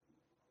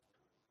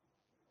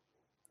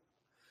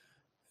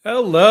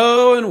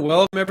Hello and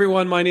welcome,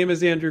 everyone. My name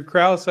is Andrew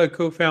Krause. I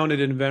co-founded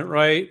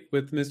Inventor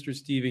with Mr.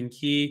 Stephen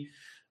Key,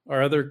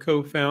 our other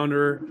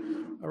co-founder,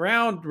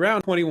 around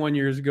 21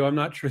 years ago. I'm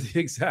not sure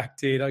the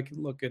exact date. I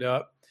can look it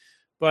up.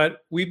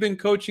 But we've been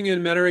coaching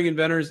and mentoring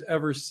inventors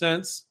ever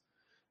since,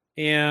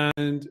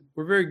 and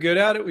we're very good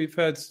at it. We've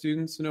had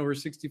students in over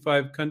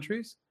 65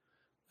 countries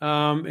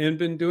and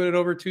been doing it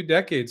over 2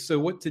 decades. So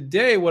what I'm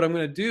going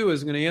to do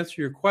is I'm going to answer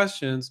your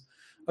questions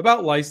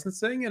about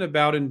licensing and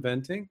about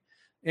inventing.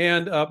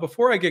 And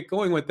before I get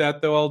going with that,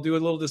 though, I'll do a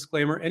little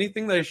disclaimer.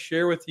 Anything that I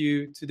share with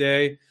you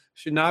today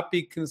should not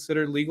be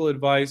considered legal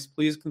advice.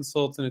 Please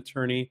consult an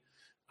attorney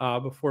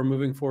before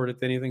moving forward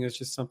with anything. It's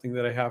just something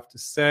that I have to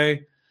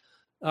say.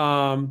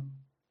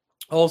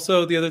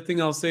 Also, the other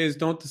thing I'll say is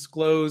don't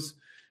disclose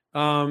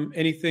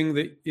anything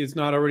that is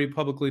not already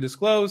publicly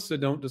disclosed. So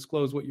don't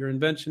disclose what your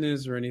invention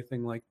is or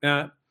anything like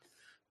that.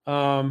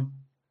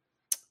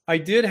 I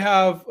did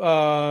have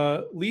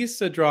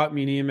Lisa drop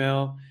me an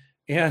email,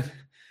 and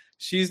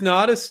she's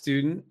not a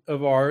student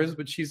of ours,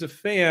 but she's a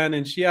fan,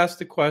 and she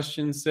asked a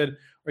question, said,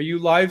 "Are you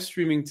live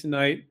streaming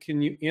tonight?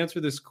 Can you answer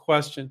this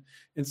question?"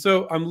 And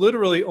so I'm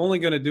literally only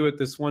going to do it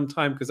this one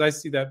time because I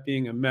see that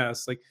being a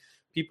mess. Like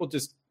people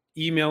just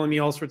emailing me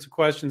all sorts of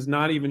questions,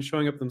 not even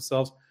showing up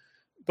themselves.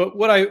 But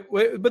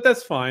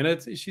that's fine.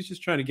 She's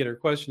just trying to get her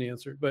question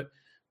answered. But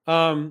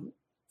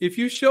if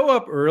you show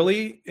up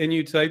early and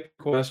you type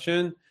a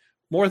question,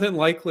 more than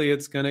likely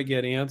it's going to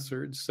get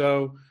answered.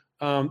 So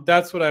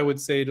that's what I would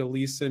say to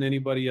Lisa and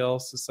anybody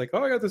else. It's like,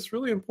 oh, I got this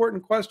really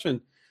important question.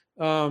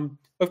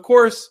 Of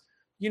course,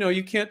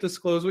 you can't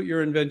disclose what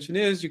your invention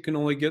is. You can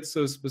only get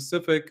so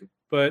specific,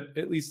 but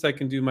at least I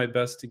can do my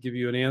best to give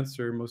you an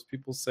answer. Most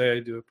people say I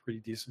do a pretty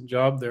decent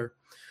job there.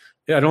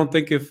 Yeah, I don't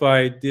think if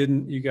I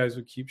didn't, you guys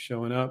would keep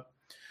showing up.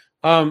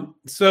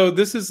 So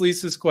this is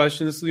Lisa's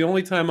question. This is the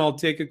only time I'll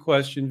take a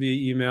question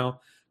via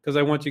email because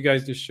I want you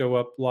guys to show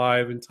up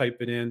live and type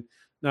it in,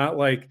 not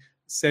like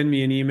send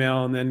me an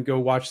email and then go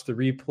watch the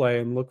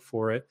replay and look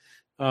for it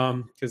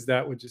because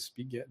that would just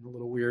be getting a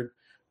little weird.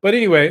 But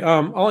anyway,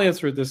 I'll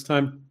answer it this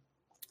time.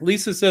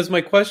 Lisa says,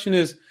 my question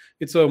is,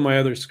 it's on my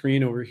other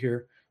screen over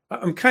here.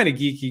 I'm kind of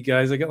geeky,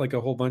 guys. I got like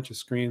a whole bunch of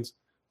screens.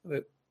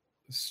 The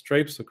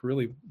stripes look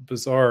really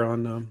bizarre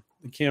on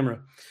the camera.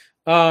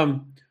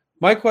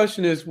 My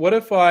question is, what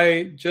if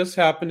I just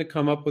happen to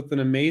come up with an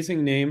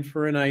amazing name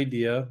for an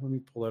idea? Let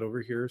me pull that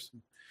over here.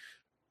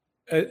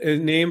 A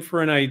name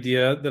for an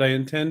idea that I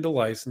intend to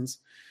license.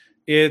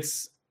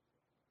 Is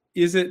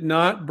it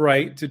not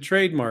bright to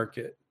trademark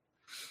it?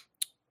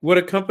 Would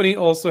a company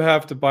also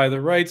have to buy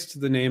the rights to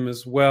the name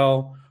as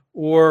well?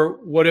 Or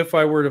what if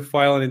I were to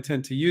file an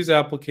intent to use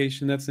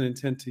application? That's an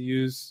intent to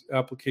use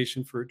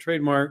application for a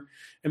trademark.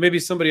 And maybe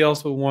somebody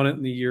else will want it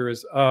and the year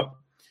is up.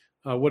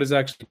 What is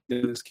actually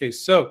in this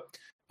case? So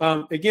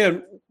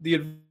again, the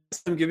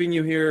advice I'm giving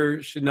you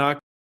here should not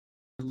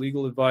be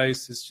legal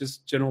advice. It's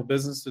just general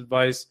business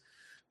advice.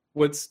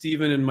 What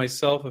Stephen and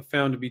myself have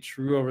found to be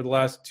true over the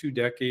last 2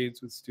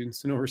 decades with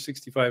students in over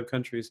 65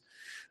 countries.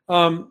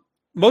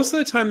 Most of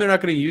the time, they're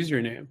not going to use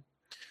your name.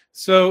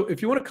 So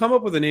if you want to come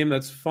up with a name,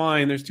 that's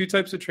fine. There's 2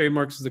 types of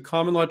trademarks. There's the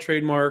common law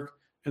trademark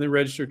and the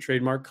registered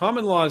trademark.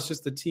 Common law is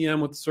just the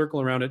TM with the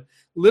circle around it.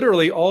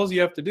 Literally, all you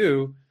have to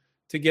do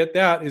to get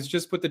that is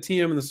just put the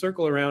TM and the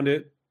circle around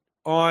it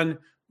on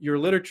your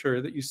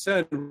literature that you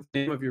send with the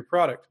name of your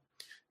product.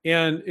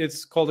 And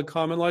it's called a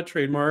common law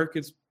trademark.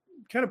 It's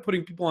kind of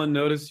putting people on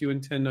notice you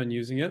intend on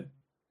using it.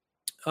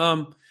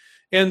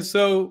 And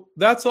so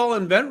that's all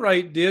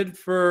InventRight did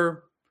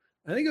for,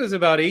 I think it was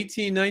about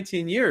 18,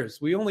 19 years.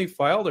 We only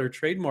filed our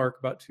trademark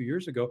about 2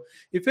 years ago.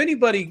 If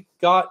anybody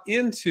got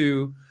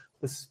into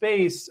the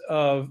space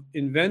of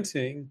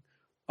inventing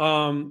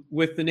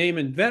with the name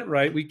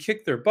InventRight, we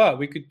kicked their butt.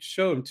 We could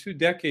show them 2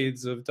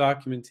 decades of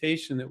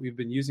documentation that we've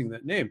been using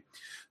that name.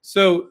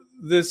 So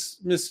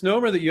this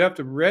misnomer that you have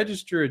to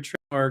register a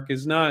trademark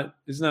is not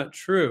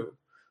true.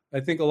 I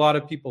think a lot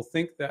of people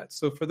think that.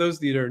 So for those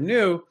that are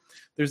new,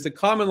 there's the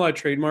common law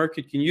trademark.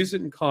 You can use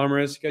it in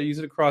commerce. You got to use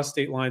it across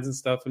state lines and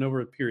stuff. And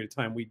over a period of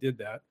time, we did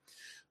that.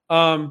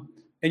 And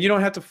you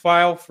don't have to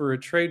file for a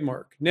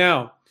trademark.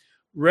 Now,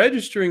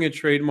 registering a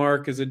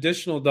trademark is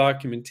additional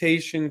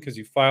documentation because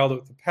you filed it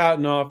with the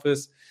patent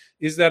office.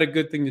 Is that a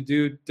good thing to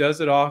do? Does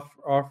it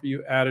offer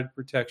you added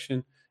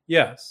protection?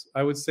 Yes,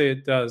 I would say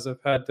it does.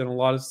 I've done a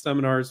lot of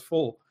seminars,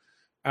 full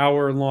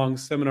hour-long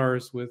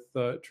seminars with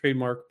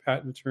trademark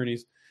patent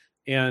attorneys,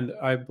 and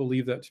I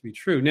believe that to be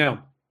true.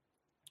 Now,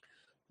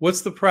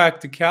 what's the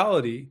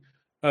practicality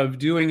of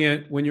doing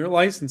it when you're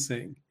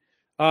licensing?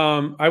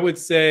 I would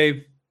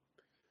say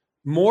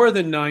more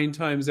than 9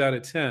 times out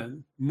of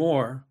 10,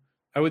 more.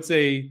 I would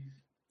say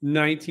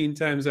 19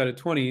 times out of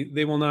 20,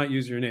 they will not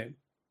use your name.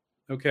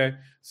 Okay,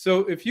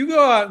 so if you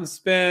go out and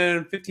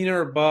spend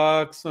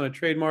 $1,500 on a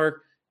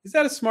trademark, is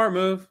that a smart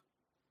move?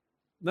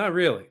 Not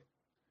really.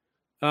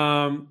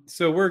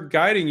 So we're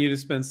guiding you to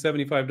spend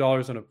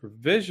 $75 on a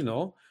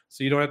provisional.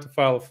 So you don't have to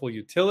file a full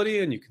utility,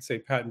 and you can say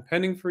patent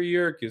pending for a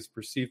year. It gives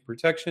perceived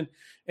protection.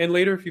 And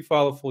later, if you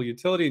file a full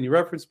utility and you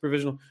reference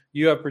provisional,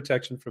 you have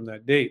protection from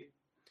that date.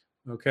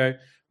 Okay.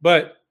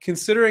 But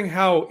considering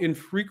how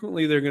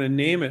infrequently they're going to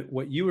name it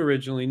what you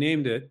originally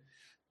named it,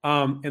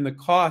 and the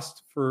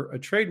cost for a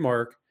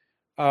trademark,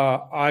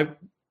 I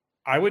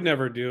would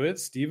never do it.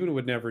 Stephen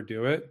would never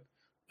do it.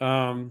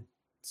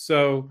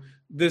 So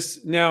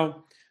this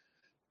now,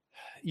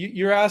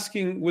 you're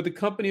asking, would the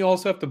company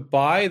also have to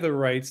buy the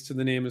rights to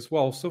the name as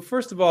well? So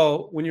first of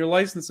all, when you're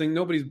licensing,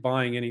 nobody's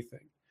buying anything.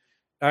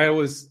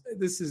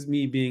 This is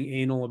me being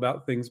anal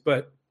about things,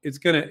 but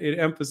it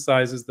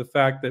emphasizes the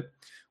fact that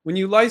when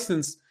you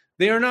license,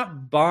 they are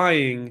not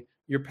buying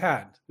your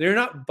patent. They're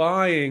not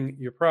buying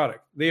your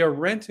product. They are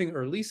renting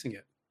or leasing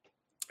it.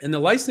 And the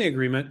licensing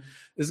agreement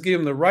is giving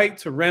them the right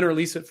to rent or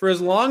lease it for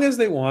as long as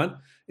they want,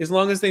 as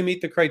long as they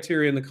meet the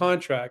criteria in the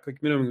contract,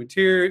 like minimum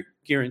material,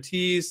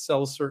 guarantees,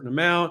 sell a certain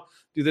amount,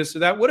 do this or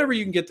that, whatever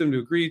you can get them to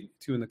agree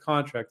to in the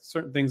contract.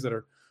 Certain things that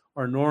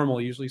are normal,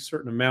 usually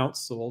certain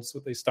amounts sold, so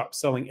if they stop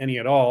selling any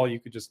at all,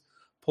 you could just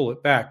pull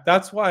it back.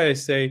 That's why I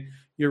say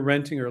you're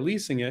renting or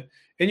leasing it.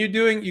 And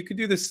you could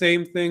do the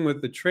same thing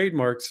with the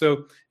trademark.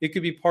 So it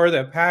could be part of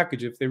that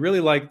package. If they really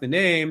like the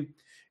name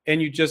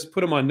and you just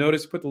put them on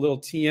notice, put the little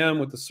TM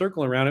with the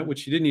circle around it,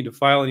 which you didn't need to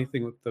file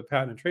anything with the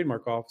Patent and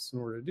Trademark Office in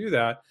order to do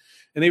that,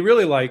 and they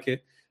really like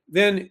it,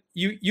 then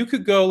you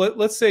could go,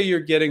 let's say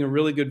you're getting a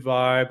really good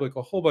vibe, like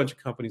a whole bunch of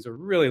companies are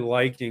really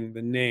liking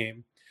the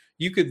name.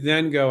 You could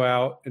then go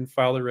out and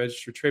file a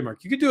registered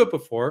trademark. You could do it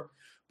before,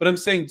 but I'm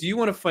saying, do you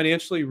want to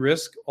financially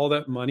risk all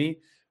that money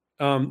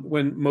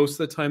when most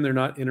of the time they're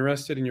not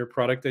interested in your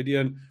product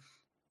idea and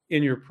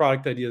in your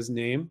product idea's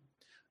name?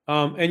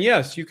 And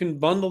yes, you can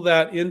bundle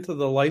that into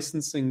the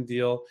licensing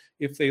deal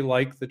if they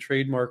like the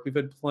trademark. We've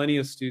had plenty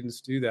of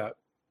students do that.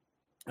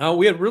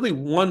 We had really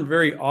one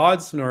very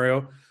odd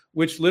scenario,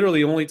 which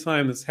literally the only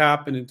time that's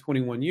happened in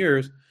 21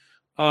 years,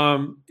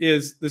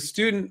 is the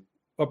student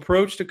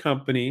approached a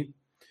company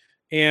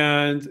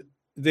and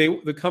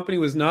the company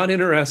was not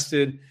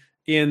interested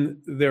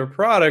in their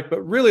product,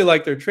 but really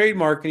liked their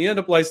trademark, and you end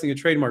up licensing a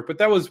trademark. But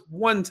that was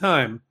one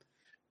time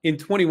in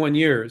 21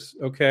 years,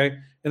 okay?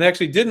 And they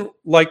actually didn't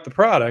like the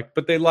product,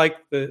 but they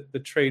liked the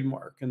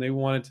trademark, and they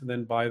wanted to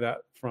then buy that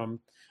from,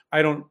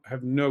 I don't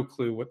have no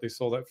clue what they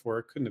sold that for.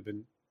 It couldn't have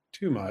been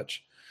too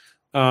much.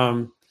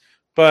 So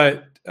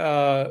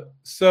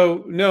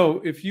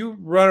no, if you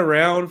run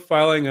around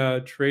filing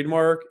a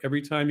trademark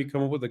every time you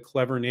come up with a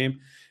clever name,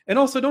 and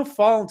also don't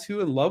fall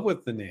too in love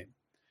with the name.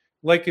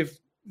 Like if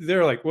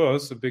they're like, whoa,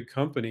 this is a big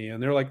company,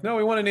 and they're like, no,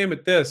 we want to name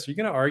it this. Are you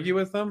going to argue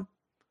with them?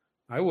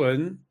 I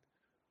wouldn't.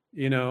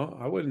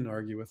 I wouldn't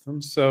argue with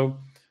them. So,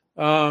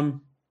 the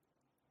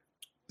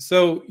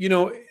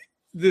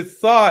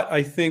thought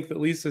I think that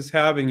Lisa's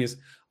having is,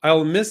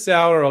 I'll miss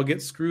out or I'll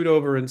get screwed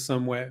over in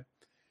some way.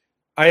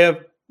 I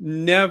have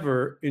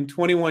never, in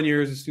 21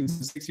 years of students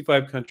in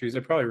 65 countries, I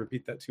probably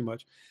repeat that too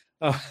much,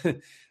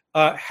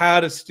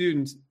 had a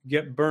student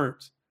get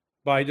burnt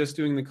by just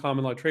doing the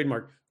common law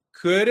trademark.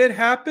 Could it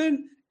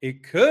happen?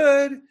 It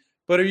could.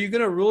 But are you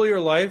going to rule your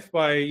life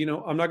by,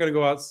 I'm not going to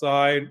go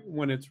outside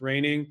when it's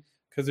raining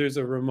because there's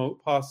a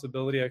remote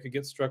possibility I could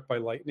get struck by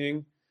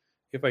lightning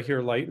if I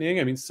hear lightning?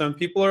 I mean, some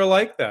people are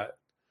like that.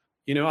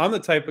 I'm the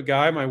type of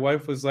guy, my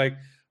wife was like,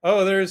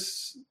 oh,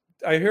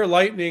 I hear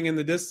lightning in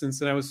the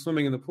distance, and I was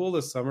swimming in the pool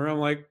this summer. I'm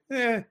like,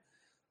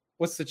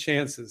 what's the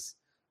chances?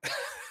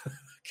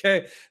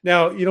 Okay.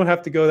 Now, you don't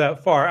have to go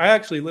that far. I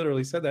actually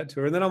literally said that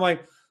to her. And then I'm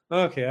like,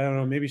 okay, I don't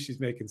know. Maybe she's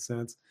making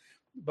sense.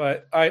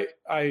 But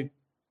I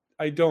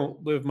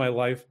don't live my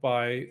life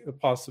by the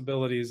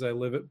possibilities. I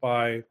live it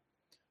by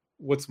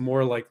what's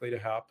more likely to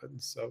happen.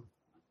 So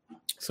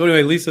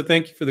anyway, Lisa,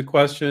 thank you for the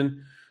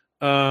question.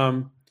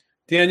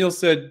 Daniel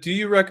said, do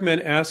you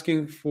recommend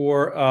asking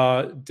for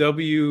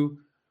WFH,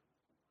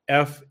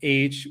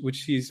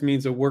 which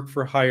means a work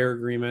for hire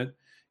agreement?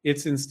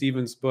 It's in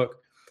Stephen's book.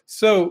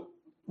 So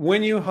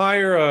when you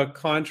hire a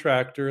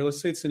contractor, let's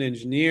say it's an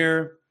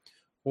engineer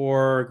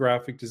or a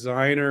graphic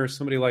designer or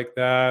somebody like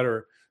that,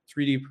 or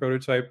 3D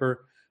prototyper,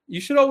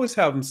 you should always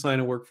have them sign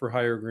a work for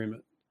hire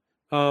agreement.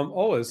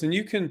 Always. And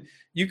you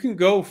can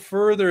go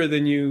further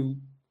than you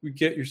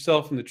get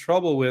yourself into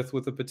trouble with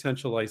a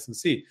potential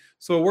licensee.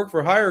 So a work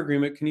for hire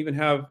agreement can even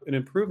have an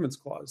improvements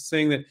clause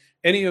saying that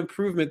any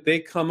improvement they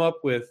come up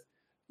with,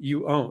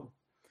 you own.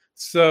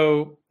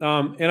 So,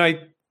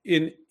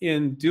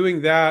 in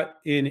doing that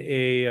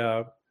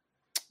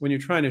when you're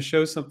trying to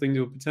show something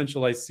to a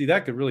potential licensee,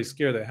 that could really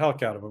scare the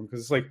heck out of them, because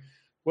it's like,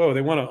 whoa,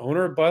 they want to own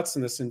our butts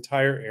in this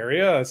entire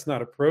area? That's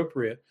not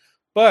appropriate.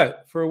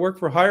 But for a work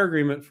for hire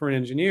agreement for an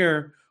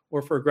engineer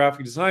or for a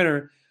graphic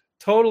designer,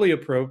 totally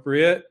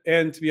appropriate.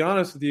 And to be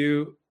honest with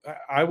you,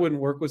 I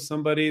wouldn't work with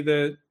somebody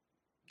that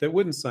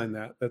wouldn't sign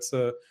that. That's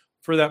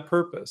for that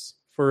purpose,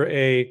 for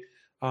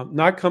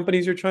not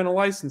companies you're trying to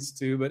license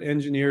to, but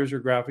engineers or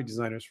graphic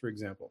designers, for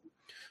example.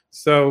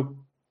 So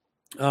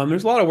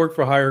There's a lot of work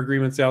for hire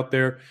agreements out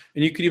there,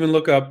 and you could even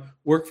look up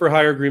work for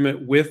hire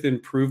agreement with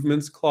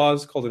improvements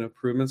clause, called an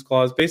improvements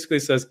clause. Basically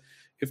says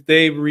if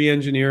they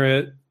re-engineer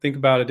it, think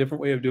about a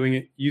different way of doing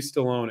it, you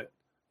still own it.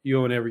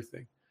 You own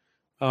everything.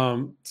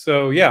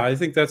 So yeah, I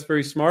think that's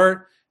very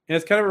smart, and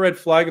it's kind of a red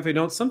flag if they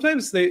don't.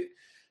 Sometimes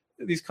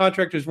these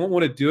contractors won't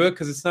want to do it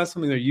because it's not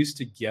something they're used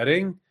to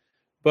getting.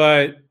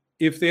 But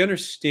if they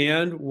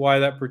understand why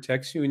that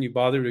protects you and you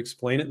bother to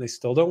explain it and they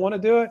still don't want to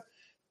do it,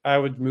 I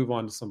would move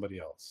on to somebody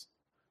else.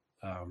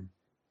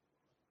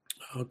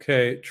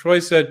 Okay, Troy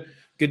said,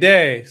 "Good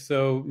day."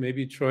 So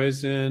maybe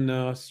Troy's in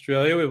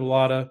Australia. We have a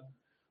lot of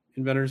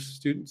inventors,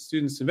 students,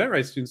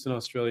 InventRight students in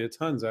Australia,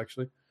 tons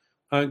actually.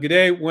 Good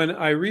day. When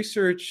I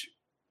research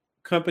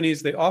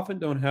companies, they often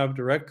don't have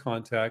direct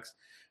contacts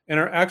and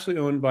are actually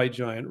owned by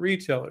giant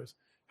retailers.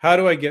 How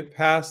do I get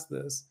past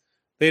this?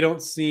 They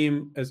don't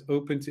seem as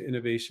open to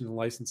innovation and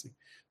licensing.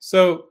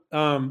 So,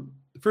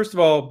 first of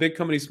all, big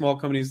companies, small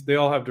companies, they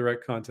all have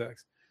direct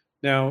contacts.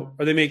 Now,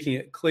 are they making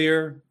it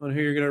clear on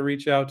who you're going to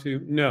reach out to?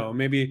 No.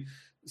 Maybe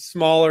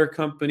smaller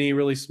company,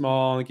 really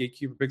small, and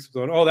gatekeeper picks up the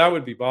phone. Oh, that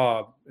would be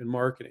Bob in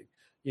marketing,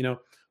 you know.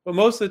 But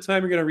most of the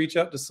time, you're going to reach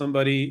out to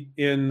somebody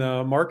in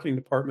the marketing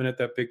department at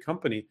that big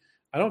company.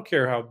 I don't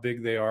care how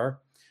big they are.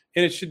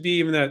 And it should be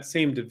even that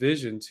same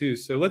division too.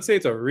 So let's say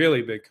it's a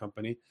really big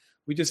company.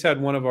 We just had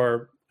one of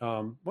our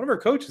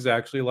coaches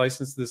actually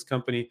licensed this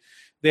company.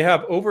 They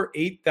have over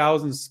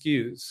 8,000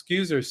 SKUs.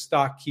 SKUs are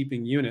stock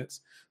keeping units.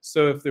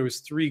 So if there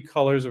was 3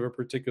 colors of a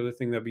particular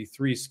thing, that'd be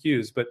 3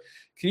 SKUs. But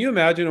can you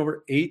imagine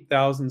over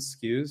 8,000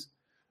 SKUs?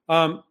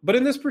 But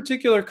in this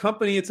particular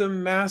company, it's a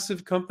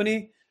massive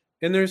company,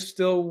 and there's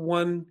still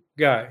one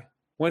guy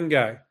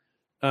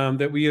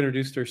that we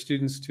introduced our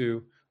students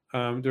to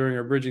during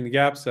our Bridging the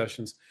Gap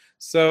sessions.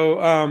 So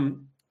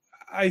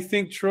I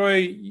think,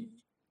 Troy,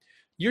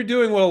 you're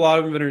doing what a lot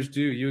of inventors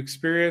do. You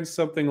experience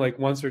something like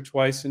once or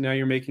twice, and now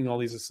you're making all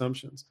these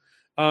assumptions.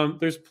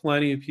 There's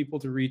plenty of people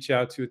to reach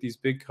out to at these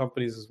big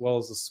companies as well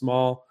as the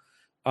small.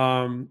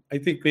 I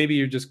think maybe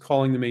you're just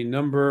calling the main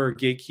number or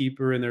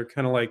gatekeeper, and they're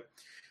kind of like,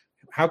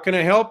 how can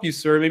I help you,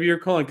 sir? Maybe you're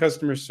calling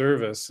customer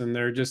service, and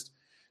they're just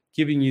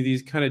giving you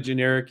these kind of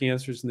generic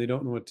answers, and they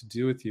don't know what to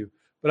do with you.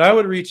 But I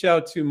would reach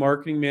out to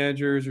marketing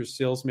managers or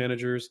sales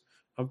managers.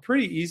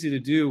 Pretty easy to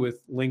do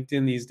with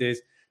LinkedIn these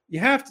days. You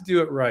have to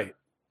do it right.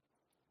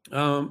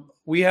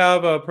 We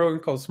have a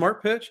program called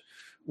Smart Pitch,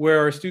 where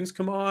our students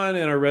come on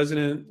and our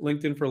resident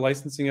LinkedIn for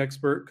licensing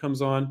expert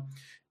comes on,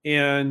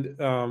 and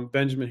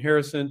Benjamin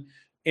Harrison.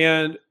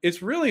 And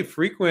it's really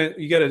frequent.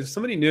 You get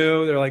somebody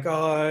new. They're like,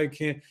 "Oh,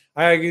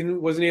 I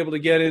wasn't able to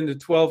get into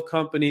 12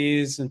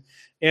 companies,"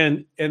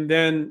 and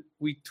then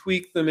we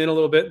tweak them in a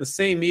little bit. In the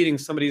same meeting,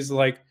 somebody's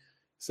like,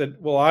 said,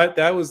 "Well,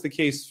 that was the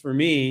case for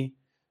me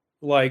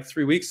like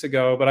 3 weeks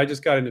ago, but I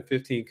just got into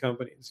 15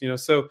 companies."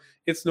 So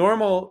it's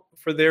normal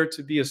for there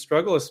to be a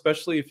struggle,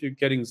 especially if you're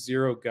getting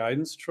zero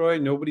guidance, Troy.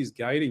 Nobody's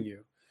guiding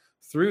you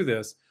through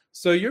this.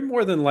 So you're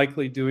more than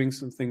likely doing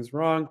some things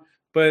wrong,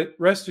 but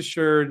rest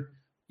assured,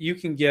 you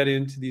can get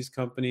into these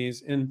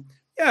companies. And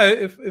yeah,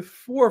 if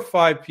 4 or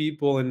 5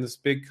 people in this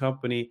big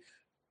company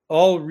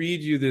all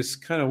read you this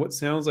kind of what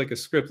sounds like a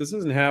script, this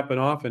doesn't happen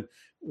often,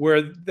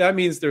 where that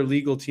means their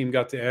legal team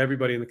got to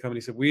everybody in the company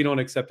and said, "We don't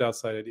accept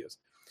outside ideas."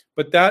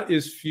 But that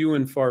is few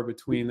and far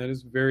between. That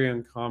is very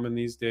uncommon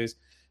these days.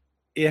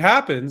 It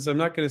happens. I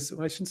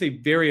shouldn't say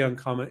very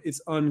uncommon. It's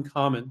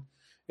uncommon.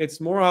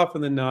 It's more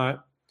often than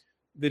not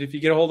that if you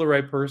get a hold of the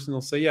right person,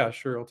 they'll say, "Yeah,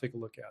 sure, I'll take a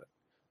look at it."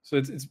 So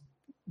it's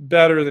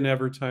better than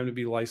ever time to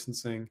be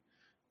licensing.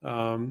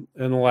 In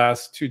the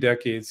last 2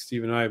 decades,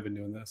 Steve and I have been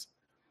doing this.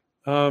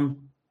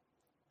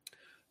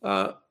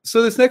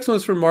 So this next one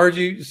is from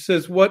Margie. It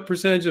says, "What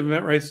percentage of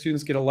InventRight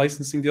students get a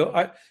licensing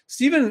deal?"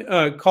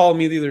 Stephen called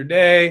me the other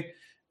day,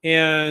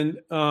 and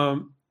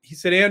he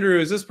said, "Andrew,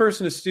 is this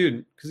person a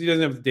student?" Because he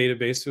doesn't have the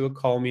database, so he'll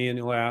call me and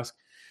he'll ask.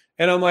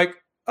 And I'm like,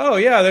 "Oh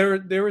yeah,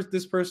 there was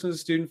this person was a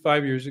student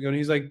 5 years ago." And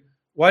he's like,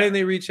 "Why didn't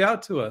they reach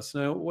out to us?"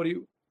 And what do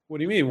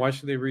you mean? Why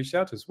should they reach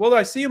out to us? "Well,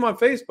 I see them on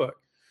Facebook.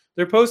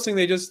 They're posting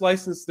they just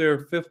licensed their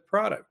 5th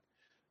product,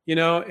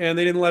 and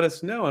they didn't let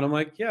us know." And I'm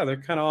like, "Yeah,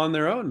 they're kind of on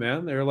their own,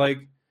 man. They're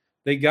like,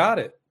 they got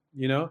it,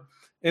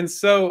 And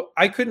so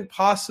I couldn't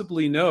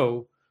possibly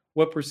know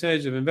what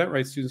percentage of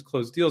InventRight students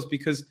close deals,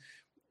 because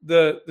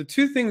the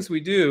 2 things we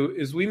do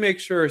is we make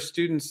sure our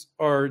students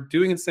are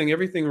doing and saying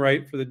everything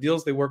right for the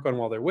deals they work on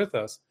while they're with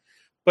us,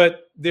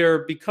 but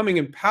they're becoming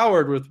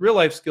empowered with real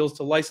life skills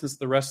to license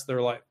the rest of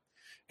their life.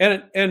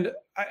 And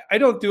I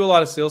don't do a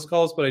lot of sales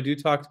calls, but I do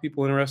talk to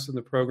people interested in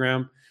the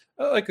program,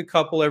 like a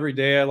couple every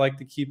day. I like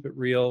to keep it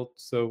real.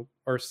 So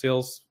our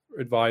sales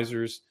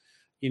advisors,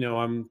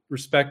 I'm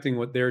respecting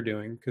what they're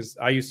doing, because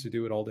I used to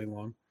do it all day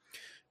long.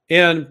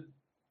 And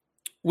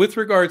with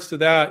regards to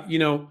that,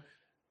 you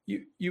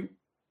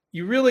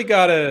really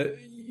gotta,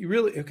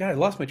 God, I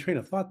lost my train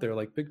of thought there,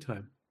 like big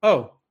time.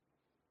 Oh,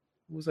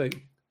 what was I?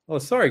 Oh,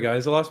 sorry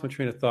guys, I lost my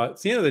train of thought.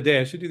 It's the end of the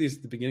day. I should do these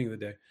at the beginning of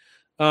the day.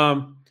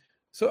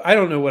 So I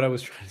don't know what I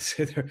was trying to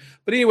say there,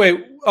 but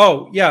anyway,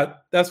 oh yeah,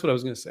 that's what I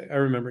was going to say. I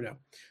remember now.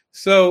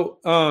 So,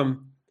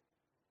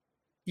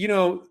 you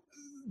know,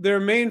 their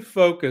main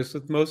focus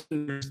with most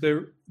inventors,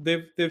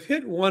 they've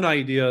hit one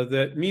idea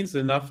that means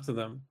enough to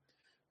them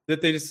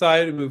that they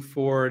decide to move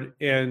forward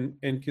and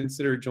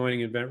consider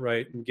joining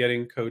InventRight and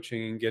getting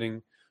coaching and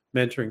getting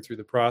mentoring through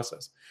the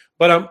process.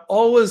 But I'm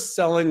always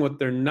selling what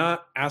they're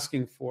not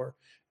asking for,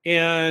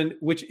 and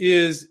which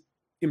is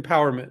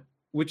empowerment,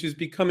 which is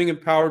becoming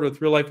empowered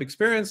with real life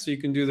experience so you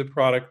can do the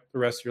product the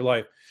rest of your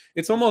life.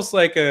 It's almost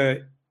like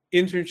a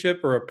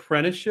internship or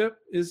apprenticeship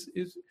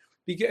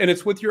and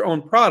it's with your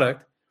own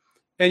product.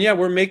 And yeah,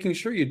 we're making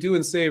sure you do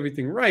and say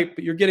everything right,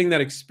 but you're getting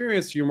that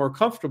experience so you're more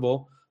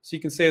comfortable. So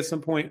you can say at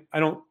some point, I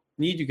don't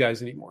need you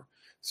guys anymore.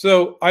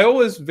 So I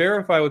always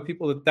verify with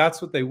people that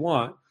that's what they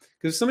want.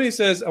 Because if somebody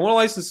says, I want to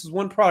license this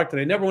one product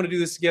and I never want to do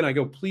this again, I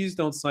go, please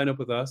don't sign up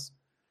with us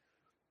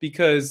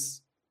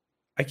because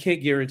I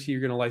can't guarantee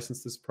you're going to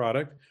license this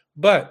product.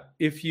 But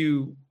if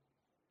you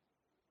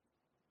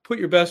put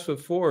your best foot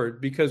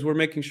forward, because we're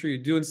making sure you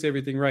do and say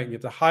everything right, and you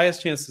have the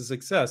highest chance of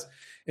success,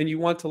 and you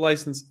want to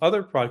license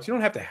other products, you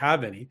don't have to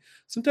have any.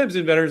 Sometimes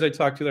inventors I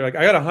talk to, they're like,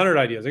 I got 100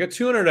 ideas. I got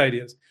 200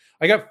 ideas.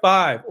 I got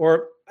 5,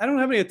 or I don't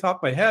have any at the top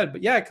of my head,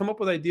 but yeah, I come up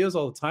with ideas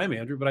all the time,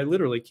 Andrew, but I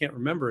literally can't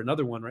remember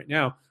another one right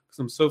now because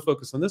I'm so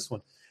focused on this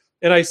one.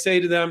 And I say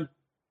to them,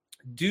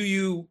 do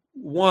you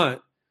want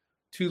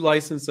to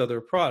license other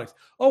products?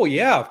 Oh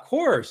yeah, of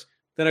course.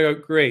 Then I go,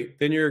 great.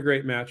 Then you're a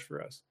great match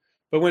for us.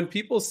 But when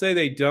people say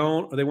they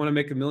don't, or they want to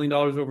make $1 million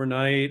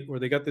overnight, or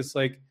they got this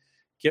like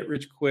get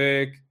rich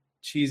quick,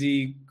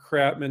 cheesy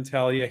crap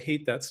mentality, I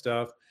hate that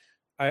stuff.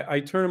 I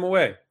turn them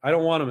away. I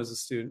don't want them as a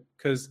student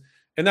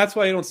and that's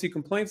why you don't see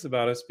complaints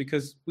about us,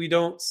 because we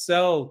don't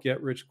sell get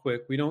rich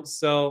quick. We don't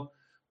sell,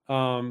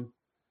 you're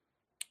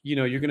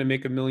going to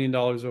make $1 million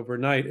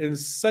overnight. And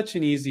it's such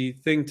an easy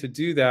thing to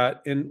do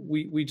that. And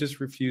we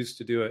just refuse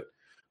to do it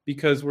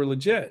because we're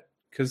legit,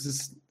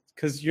 because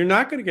you're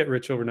not going to get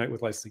rich overnight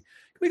with licensing.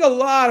 You can make a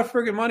lot of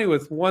friggin' money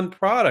with one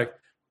product,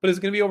 but it's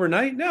going to be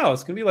overnight? No,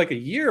 it's going to be like a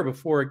year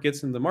before it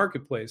gets in the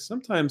marketplace.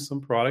 Sometimes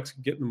some products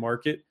can get in the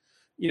market,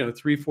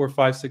 3, 4,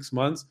 5, 6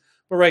 months.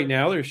 But right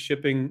now there's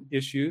shipping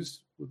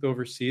issues with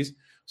overseas.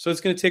 So it's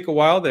going to take a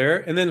while there.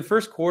 And then the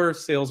first quarter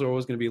sales are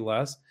always going to be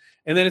less.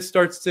 And then it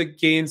starts to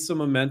gain some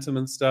momentum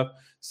and stuff.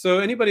 So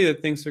anybody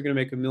that thinks they're going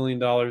to make $1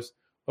 million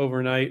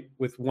overnight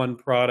with one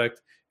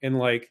product, and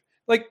like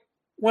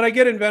when I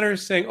get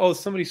inventors saying, oh,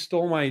 somebody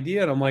stole my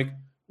idea, and I'm like,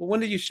 well, when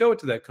did you show it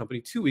to that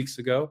company? 2 weeks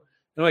ago.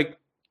 And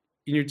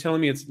you're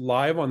telling me it's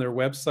live on their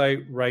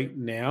website right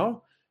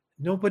now?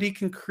 Nobody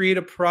can create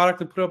a product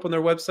and put it up on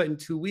their website in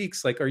 2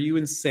 weeks. Like, are you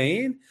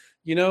insane?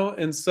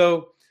 And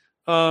so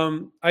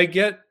I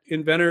get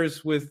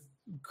inventors with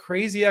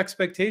crazy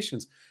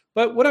expectations.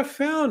 But what I've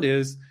found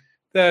is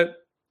that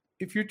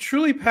if you're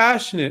truly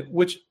passionate,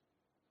 which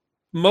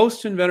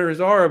most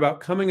inventors are, about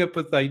coming up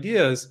with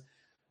ideas,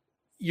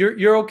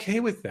 you're okay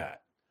with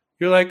that.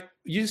 You're like,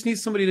 you just need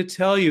somebody to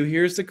tell you,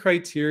 here's the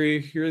criteria,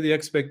 here are the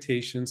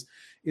expectations.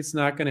 It's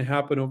not going to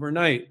happen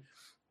overnight.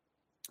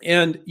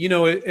 And,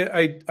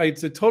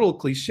 it's a total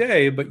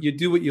cliche, but you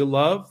do what you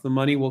love, the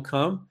money will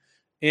come.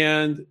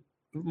 And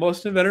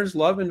most inventors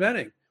love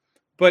inventing.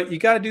 But you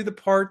got to do the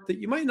part that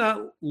you might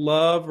not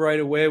love right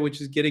away, which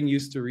is getting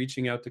used to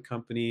reaching out to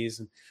companies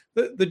and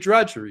the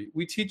drudgery.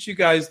 We teach you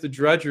guys the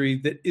drudgery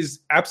that is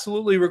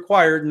absolutely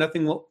required.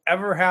 Nothing will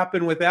ever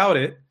happen without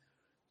it.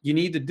 You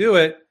need to do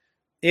it.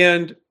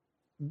 And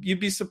you'd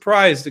be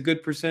surprised a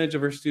good percentage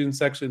of our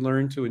students actually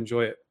learn to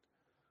enjoy it.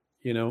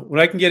 When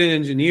I can get an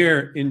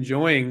engineer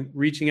enjoying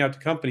reaching out to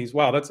companies,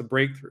 wow, that's a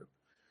breakthrough.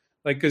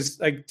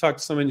 Because I talk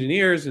to some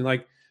engineers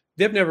and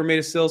they've never made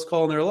a sales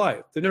call in their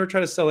life. They've never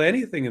tried to sell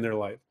anything in their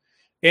life.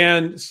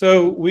 And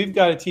so we've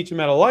got to teach them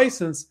how to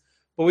license,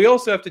 but we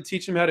also have to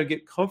teach them how to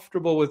get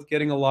comfortable with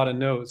getting a lot of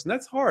no's. And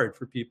that's hard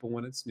for people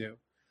when it's new.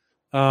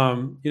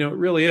 It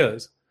really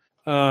is.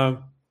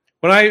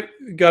 When I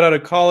got out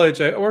of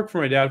college, I worked for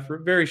my dad for a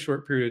very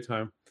short period of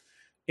time,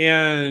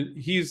 and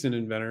he's an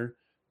inventor.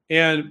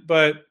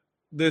 But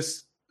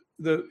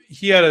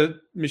he had a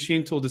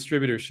machine tool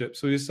distributorship,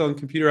 so he was selling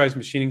computerized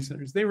machining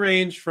centers. They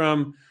range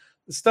from,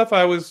 the stuff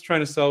I was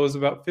trying to sell was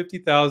about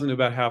 $50,000 to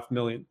about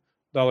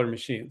 $500,000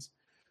 machines.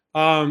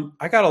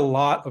 I got a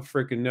lot of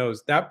freaking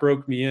no's. That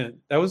broke me in.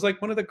 That was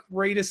one of the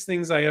greatest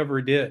things I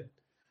ever did.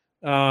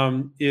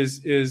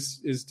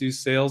 Is do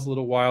sales a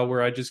little while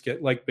where I just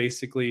get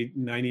basically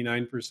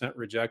 99%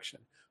 rejection,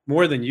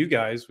 more than you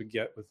guys would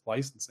get with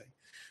licensing.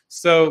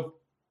 So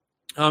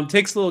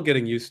takes a little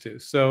getting used to.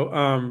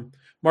 So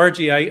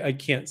Margie, I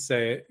can't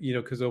say it,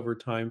 because over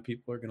time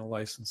people are going to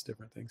license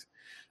different things.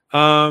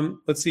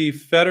 Let's see,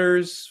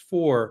 Fetters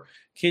 4.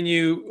 Can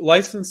you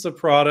license a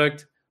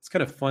product? It's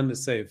kind of fun to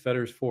say,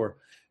 Fetters 4.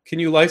 Can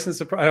you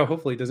license a product?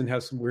 Hopefully it doesn't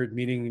have some weird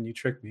meaning and you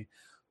trick me.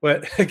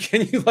 But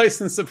can you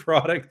license a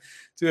product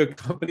to a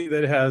company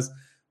that has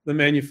the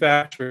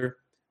manufacturer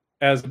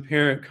as a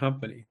parent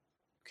company?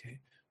 Okay.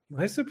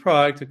 License a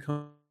product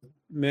to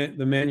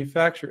the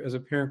manufacturer as a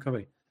parent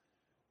company.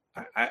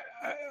 I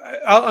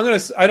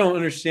don't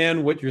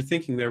understand what you're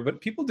thinking there, but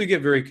people do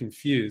get very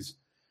confused.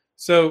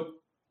 So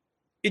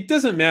it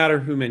doesn't matter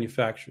who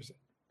manufactures it.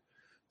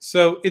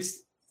 So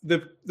it's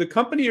the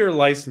company you're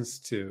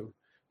licensed to.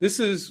 This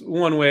is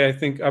one way I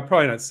think, I'm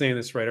probably not saying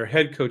this right. Our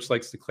head coach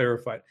likes to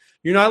clarify it.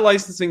 You're not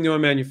licensing to a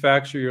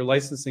manufacturer, you're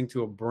licensing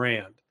to a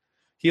brand.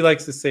 He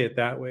likes to say it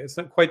that way. It's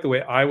not quite the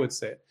way I would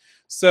say it.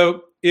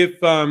 So if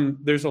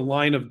there's a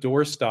line of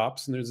door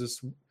stops and there's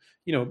this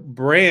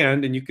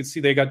brand, and you can see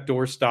they got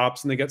door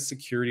stops and they got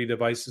security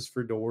devices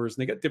for doors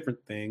and they got different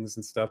things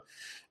and stuff,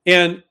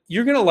 and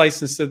you're going to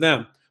license to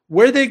them.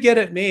 Where they get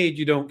it made,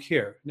 you don't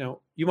care. Now,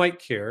 you might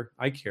care,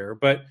 I care,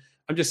 but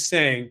I'm just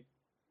saying,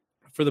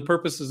 for the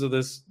purposes of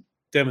this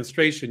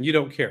demonstration, you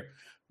don't care.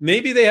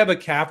 Maybe they have a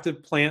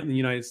captive plant in the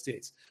United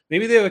States.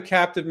 Maybe they have a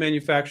captive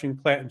manufacturing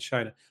plant in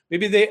China.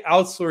 Maybe they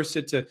outsource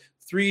it to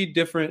 3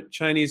 different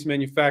Chinese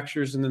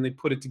manufacturers and then they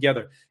put it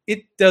together.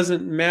 It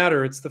doesn't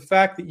matter. It's the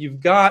fact that you've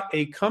got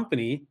a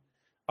company,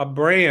 a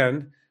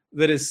brand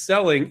that is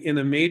selling in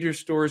the major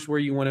stores where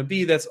you want to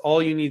be. That's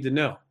all you need to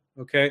know.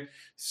 Okay.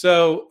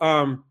 So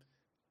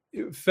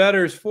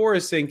Fetters 4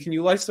 is saying, can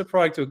you license the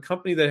product to a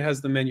company that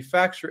has the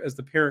manufacturer as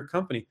the parent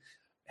company?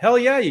 Hell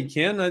yeah, you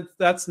can.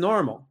 That's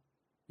normal.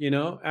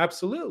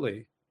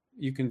 Absolutely.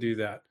 You can do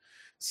that.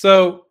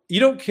 So you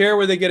don't care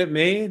where they get it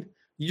made.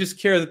 You just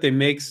care that they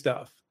make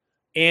stuff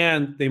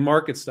and they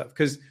market stuff,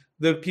 because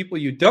the people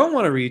you don't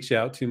want to reach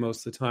out to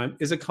most of the time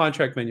is a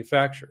contract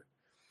manufacturer.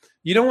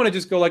 You don't want to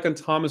just go like on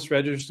Thomas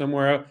Register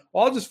somewhere.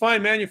 Well, I'll just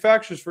find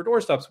manufacturers for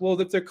doorstops. Well,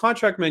 if they're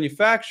contract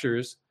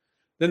manufacturers,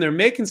 then they're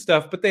making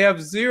stuff, but they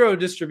have 0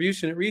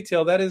 distribution at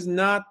retail. That is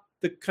not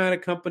the kind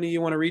of company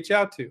you want to reach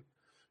out to.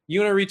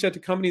 You want to reach out to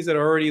companies that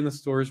are already in the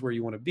stores where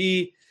you want to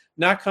be,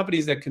 not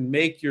companies that can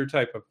make your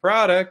type of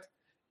product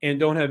and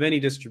don't have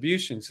any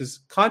distribution. Because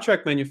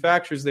contract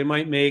manufacturers, they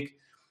might make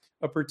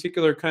a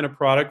particular kind of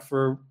product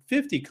for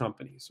 50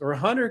 companies or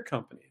 100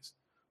 companies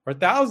or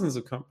thousands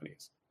of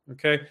companies.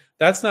 Okay,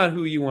 that's not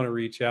who you want to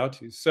reach out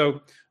to.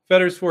 So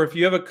Fetters 4, if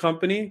you have a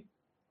company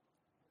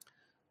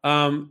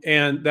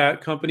and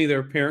that company,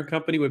 their parent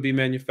company, would be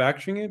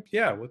manufacturing it,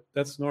 yeah,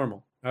 that's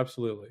normal.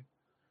 Absolutely.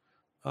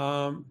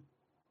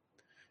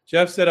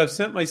 Jeff said, I've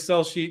sent my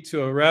sell sheet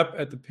to a rep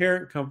at the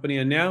parent company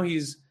and now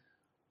he's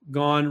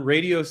gone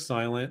radio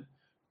silent.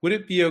 Would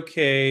it be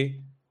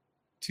okay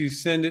to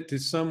send it to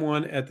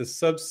someone at the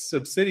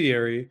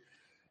subsidiary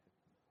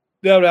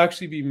that would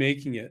actually be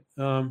making it?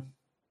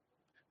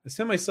 I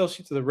sent my sell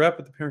sheet to the rep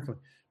at the parent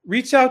company.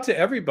 Reach out to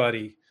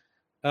everybody.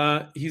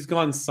 He's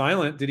gone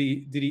silent. Did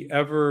he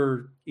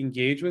ever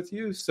engage with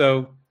you?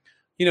 So,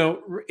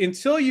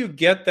 until you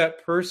get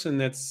that person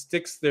that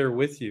sticks there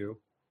with you,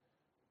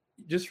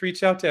 just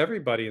reach out to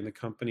everybody in the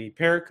company,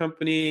 parent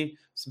company,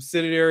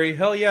 subsidiary.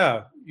 Hell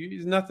yeah,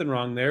 there's nothing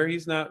wrong there.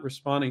 He's not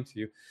responding to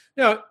you.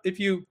 Now, if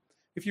you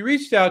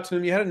reached out to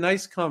him, you had a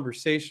nice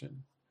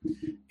conversation,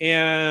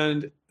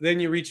 and then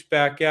you reached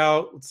back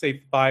out, let's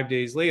say 5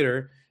 days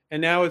later,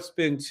 and now it's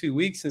been 2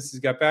 weeks since he's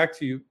got back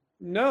to you.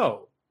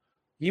 No,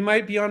 he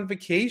might be on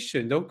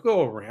vacation. Don't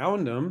go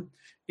around him.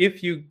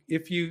 If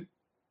you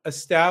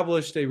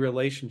established a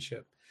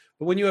relationship,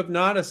 but when you have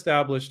not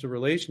established a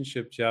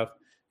relationship, Jeff,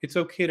 it's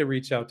okay to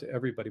reach out to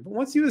everybody. But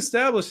once you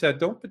establish that,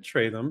 don't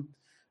betray them.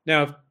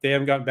 Now, if they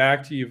haven't gotten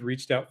back to you, you've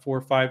reached out 4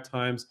 or 5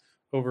 times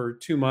over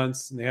 2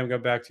 months and they haven't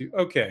got back to you,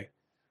 okay,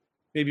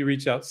 maybe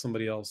reach out to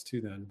somebody else too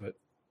then. But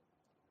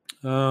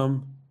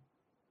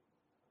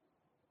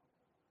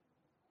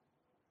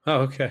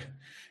okay.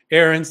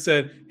 Aaron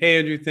said, hey,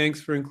 Andrew, thanks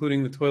for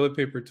including the toilet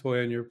paper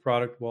toy on your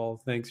product wall.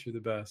 Thanks, you're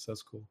the best.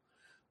 That's cool.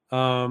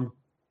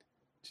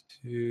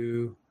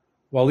 To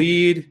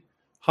Waleed,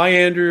 hi,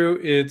 Andrew.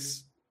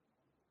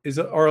 Is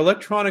our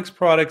electronics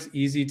products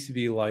easy to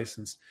be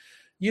licensed?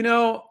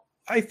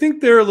 I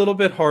think they're a little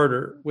bit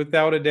harder,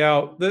 without a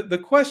doubt. The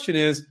question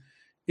is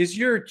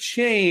your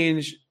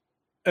change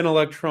an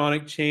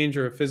electronic change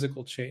or a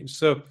physical change?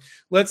 So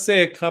let's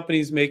say a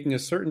company's making a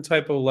certain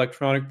type of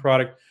electronic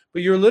product,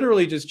 but you're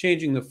literally just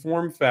changing the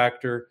form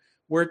factor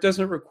where it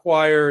doesn't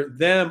require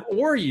them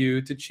or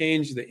you to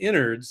change the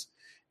innards,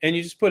 and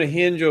you just put a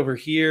hinge over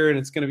here and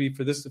it's going to be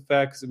for this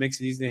effect because it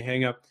makes it easy to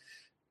hang up.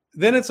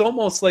 Then it's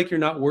almost like you're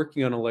not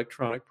working on an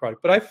electronic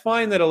product. But I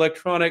find that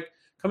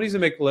companies that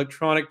make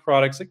electronic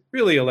products, like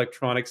really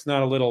electronics,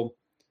 not a little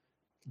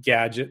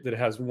gadget that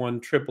has one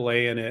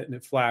AAA in it and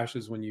it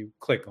flashes when you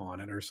click on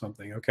it or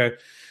something, okay?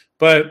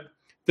 But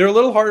they're a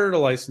little harder to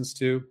license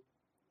to,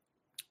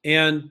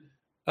 and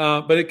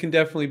but it can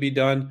definitely be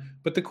done.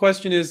 But the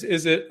question is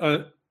it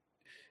going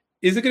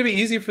to be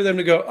easy for them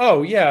to go,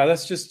 oh, yeah,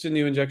 that's just a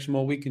new injection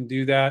mold, we can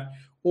do that?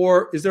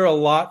 Or is there a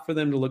lot for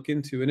them to look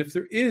into? And if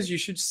there is, you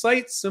should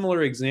cite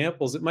similar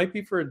examples. It might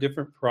be for a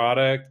different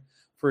product,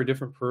 for a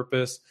different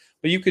purpose,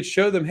 but you could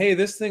show them, hey,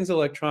 this thing's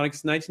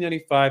electronics,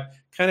 1995,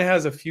 kind of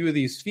has a few of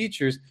these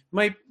features.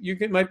 You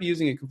might be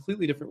using a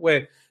completely different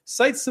way.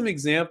 Cite some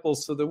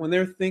examples so that when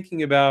they're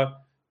thinking about,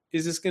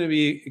 is this going to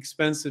be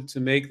expensive to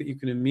make, that you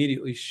can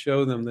immediately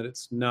show them that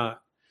it's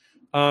not.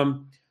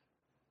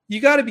 You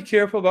got to be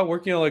careful about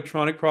working on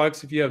electronic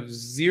products if you have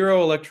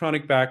zero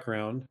electronic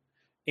background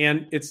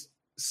and it's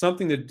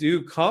something to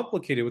do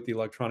complicated with the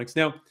electronics.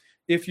 Now,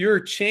 if your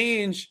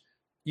change,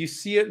 you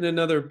see it in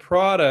another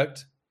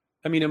product,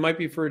 I mean, it might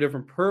be for a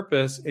different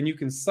purpose, and you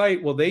can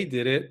cite, well, they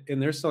did it,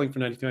 and they're selling for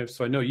 $99,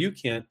 so I know you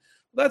can.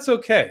 Well, that's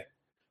okay,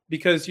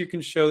 because you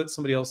can show that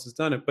somebody else has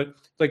done it. But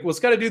like, well, it's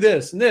got to do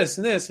this and this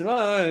and this, and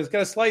it's got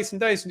to slice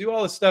and dice and do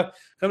all this stuff.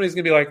 Company's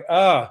going to be like,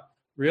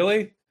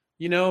 really?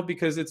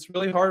 Because it's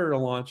really harder to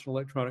launch an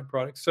electronic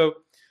product. So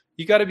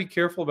you got to be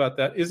careful about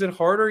that. Is it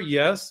harder?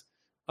 Yes.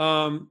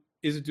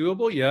 Is it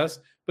doable? Yes.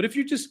 But if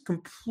you're just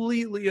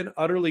completely and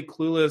utterly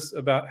clueless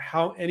about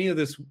how any of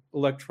this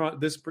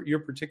your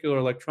particular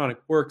electronic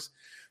works,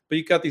 but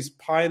you got these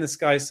pie in the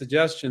sky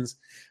suggestions,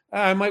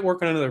 I might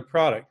work on another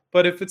product.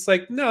 But if it's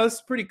like, no, this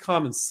is pretty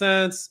common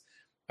sense,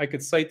 I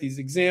could cite these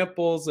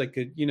examples. I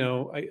could,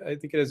 I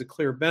think it has a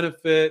clear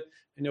benefit.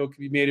 I know it could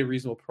be made at a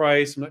reasonable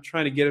price. I'm not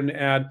trying to get them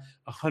to add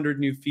 100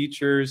 new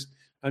features.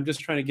 I'm just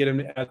trying to get them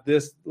to add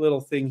this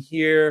little thing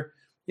here.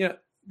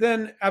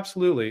 Then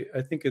absolutely,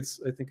 I think it's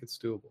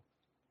doable.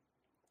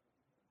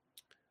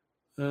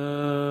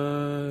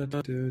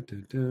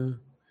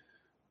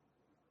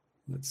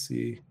 Let's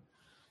see.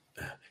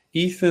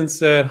 Ethan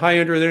said, "Hi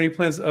Andrew, are there any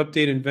plans to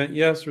update Invent?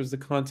 Yes, or is the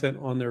content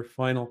on their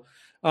final?"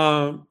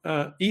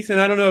 Ethan,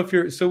 I don't know if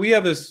you're. So we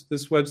have this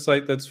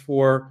website that's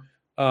for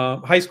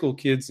high school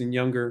kids and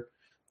younger,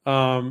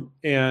 and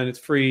it's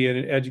free and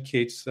it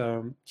educates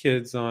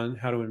kids on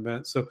how to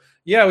invent. So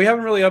yeah, we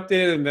haven't really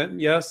updated Invent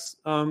Yes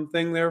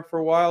thing there for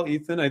a while,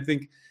 Ethan. I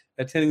think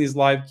attending these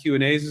live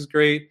Q&As is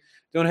great.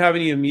 Don't have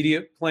any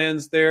immediate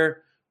plans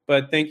there,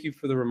 but thank you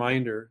for the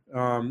reminder.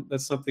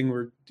 That's something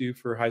we're due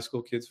for high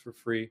school kids for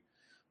free.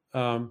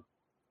 Let's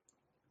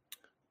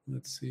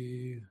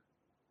see.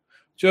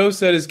 Joe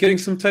said, is getting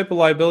some type of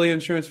liability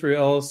insurance for your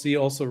LLC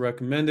also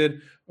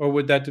recommended, or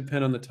would that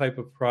depend on the type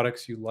of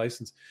products you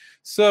license?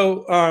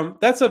 So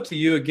that's up to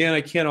you. Again,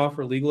 I can't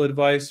offer legal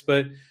advice,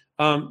 but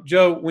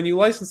Joe, when you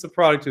license a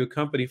product to a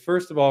company,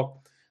 first of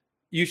all,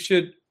 you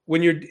should,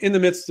 when you're in the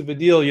midst of a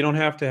deal, you don't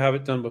have to have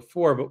it done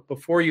before, but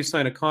before you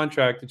sign a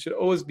contract, it should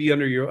always be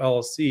under your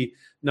LLC,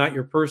 not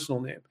your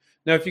personal name.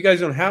 Now, if you guys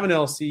don't have an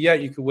LLC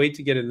yet, you could wait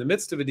to get in the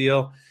midst of a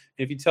deal.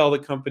 If you tell the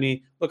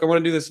company, look, I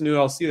want to do this new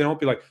LLC, they won't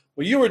be like,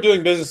 well, you were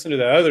doing business under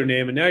that other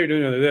name and now you're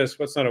doing under this.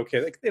 What's not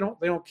okay? They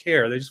don't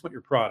care. They just want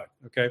your product.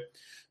 Okay.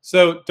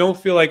 So don't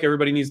feel like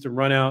everybody needs to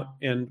run out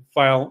and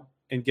file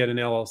and get an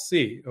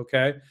LLC.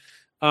 Okay.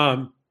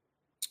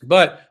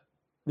 But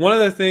one of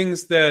the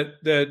things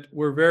that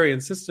we're very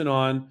insistent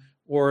on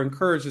or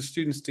encourage the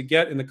students to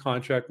get in the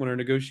contract when our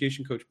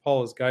negotiation coach,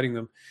 Paul, is guiding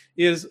them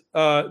is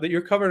that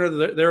you're covered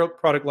under their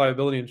product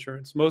liability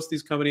insurance. Most of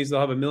these companies, they'll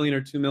have $1 million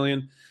or $2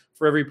 million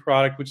for every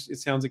product, which it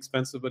sounds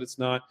expensive, but it's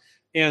not.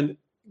 And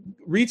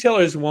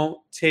retailers won't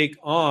take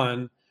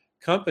on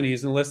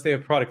companies unless they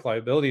have product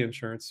liability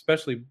insurance,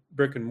 especially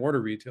brick and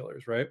mortar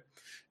retailers, right?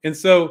 And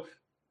so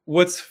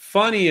what's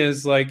funny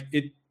is like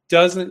it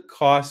doesn't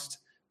cost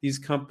these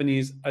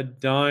companies a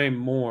dime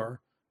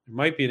more. There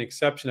might be an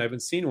exception, I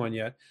haven't seen one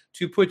yet,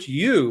 to put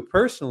you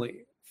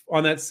personally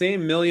on that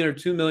same $1 million or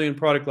 $2 million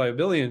product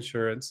liability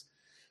insurance.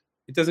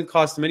 It doesn't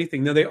cost them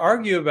anything. Now, they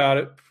argue about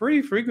it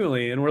pretty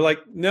frequently, and we're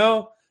like,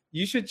 no,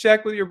 you should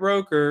check with your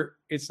broker.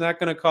 It's not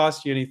going to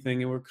cost you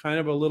anything. And we're kind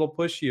of a little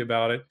pushy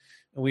about it.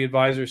 And we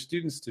advise our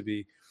students to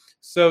be.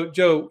 So,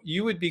 Joe,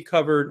 you would be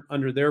covered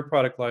under their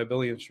product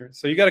liability insurance.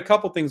 So you got a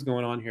couple things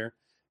going on here.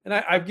 And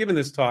I've given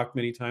this talk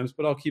many times,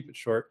 but I'll keep it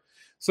short.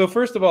 So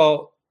first of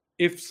all,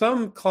 if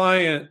some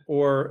client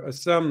or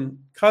some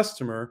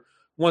customer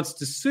wants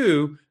to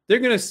sue, they're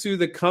going to sue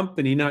the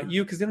company, not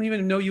you, because they don't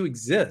even know you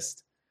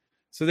exist.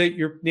 So that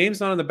your name's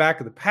not on the back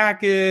of the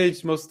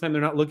package. Most of the time,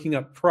 they're not looking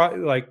up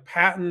like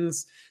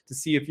patents to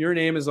see if your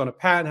name is on a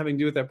patent having to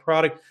do with that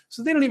product.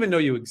 So they don't even know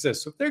you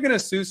exist. So if they're going to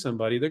sue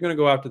somebody, they're going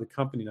to go after the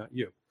company, not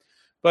you.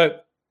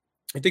 But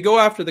if they go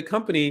after the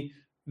company,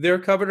 they're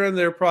covered under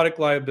their product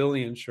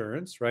liability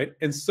insurance, right?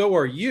 And so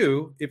are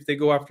you if they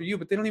go after you,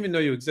 but they don't even know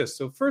you exist.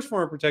 So first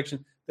form of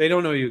protection, they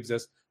don't know you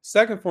exist.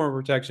 Second form of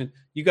protection,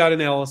 you got an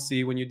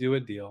LLC when you do a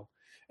deal.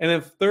 And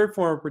then third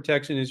form of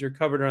protection is you're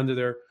covered under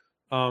their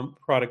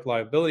product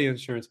liability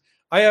insurance.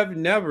 I have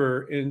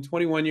never in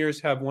 21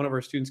 years have one of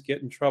our students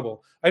get in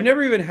trouble. I've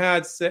never even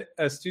had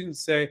a student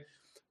say,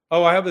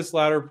 oh, I have this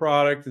ladder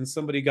product and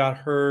somebody got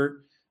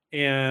hurt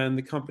and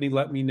the company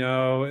let me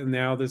know. And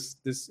now this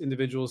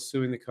individual is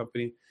suing the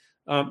company.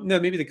 No,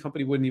 maybe the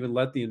company wouldn't even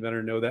let the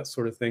inventor know, that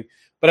sort of thing.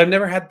 But I've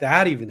never had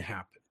that even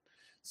happen.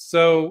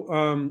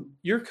 So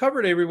you're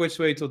covered every which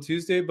way till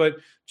Tuesday. But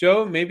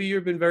Joe, maybe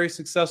you've been very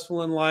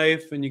successful in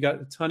life and you got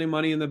a ton of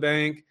money in the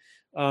bank.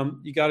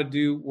 You got to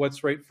do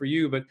what's right for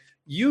you. But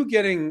you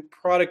getting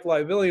product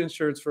liability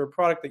insurance for a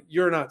product that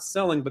you're not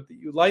selling, but that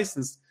you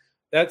licensed,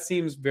 that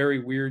seems very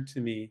weird to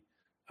me.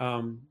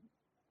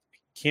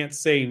 Can't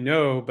say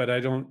no, but I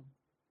don't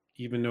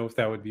even know if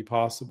that would be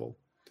possible.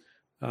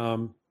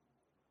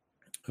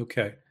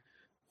 Okay.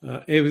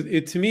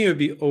 To me, it would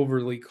be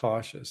overly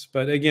cautious.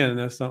 But again,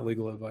 that's not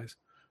legal advice.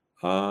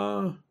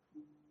 Fabi?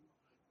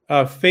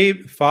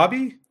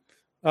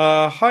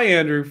 Hi,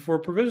 Andrew. For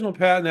provisional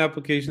patent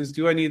applications,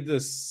 do I need the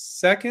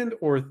second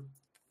or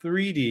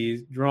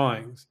 3D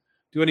drawings.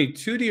 Do I need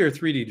 2D or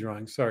 3D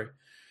drawings? Sorry.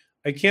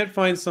 I can't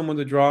find someone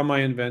to draw my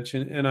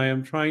invention, and I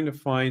am trying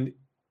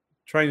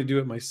to do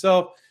it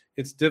myself.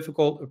 It's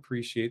difficult.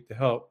 Appreciate the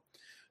help.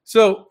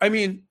 So, I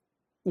mean,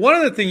 one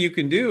other thing you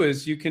can do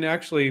is you can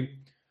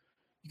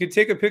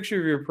take a picture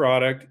of your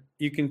product.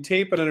 You can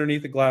tape it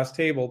underneath a glass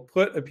table,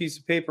 put a piece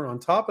of paper on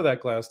top of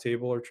that glass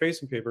table or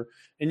tracing paper,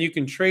 and you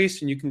can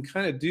trace and you can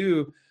kind of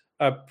do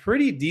a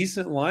pretty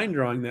decent line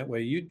drawing that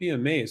way. You'd be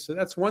amazed. So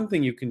that's one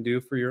thing you can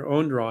do for your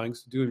own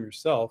drawings, do them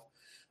yourself.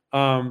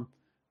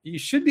 You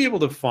should be able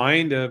to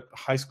find a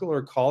high school or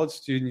a college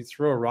student. You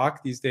throw a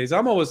rock these days.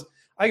 I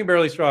can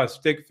barely draw a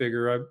stick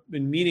figure. I've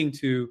been meaning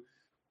to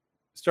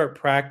start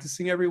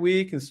practicing every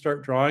week and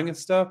start drawing and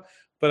stuff,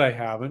 but I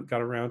haven't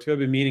got around to it. I've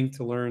been meaning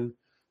to learn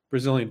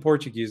Brazilian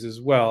Portuguese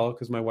as well,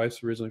 because my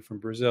wife's originally from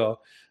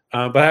Brazil,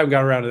 but I haven't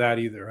got around to that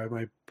either.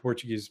 My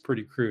Portuguese is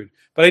pretty crude,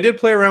 but I did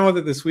play around with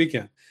it this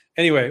weekend.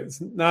 Anyway,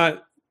 it's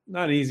not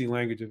an easy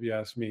language if you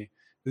ask me.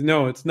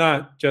 No, it's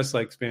not just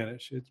like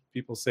Spanish.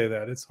 People say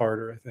that it's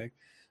harder, I think.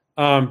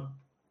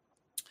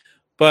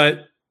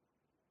 But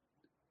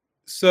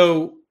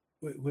so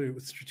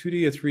what's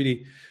 2D or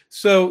 3D?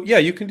 So yeah,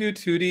 you can do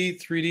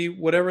 2D, 3D,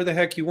 whatever the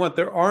heck you want.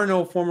 There are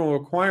no formal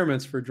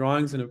requirements for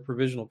drawings in a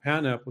provisional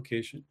patent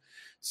application.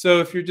 So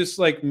if you're just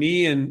like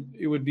me, and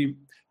it would be,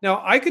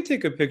 now I could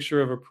take a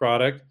picture of a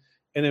product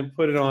and then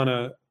put it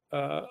on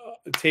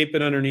tape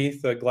it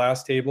underneath a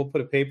glass table,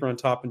 put a paper on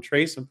top and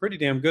trace. I'm pretty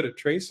damn good at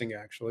tracing,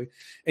 actually.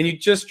 And you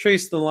just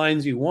trace the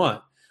lines you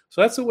want.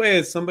 So that's a way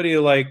as somebody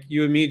like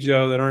you and me,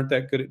 Joe, that aren't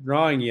that good at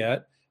drawing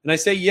yet. And I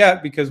say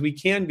yet because we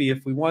can be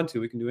if we want to.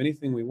 We can do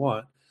anything we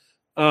want,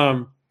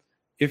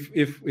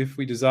 if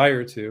we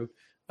desire to.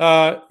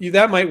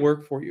 That might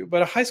work for you.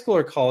 But a high school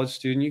or college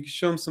student, you can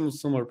show them some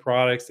similar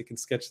products. They can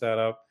sketch that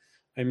up.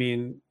 I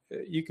mean,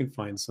 you can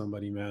find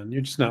somebody, man.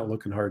 You're just not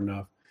looking hard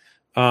enough.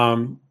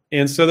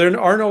 And so there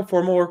are no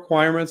formal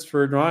requirements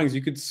for drawings.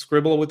 You could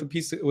scribble with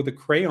a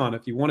crayon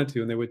if you wanted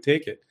to, and they would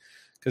take it,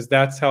 because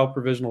that's how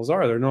provisionals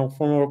are. There are no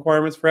formal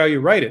requirements for how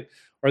you write it.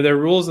 Are there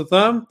rules of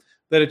thumb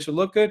that it should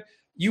look good?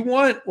 You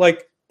want,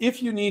 like,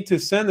 if you need to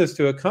send this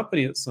to a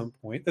company at some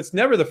point, that's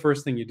never the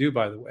first thing you do,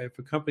 by the way. If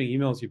a company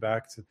emails you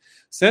back to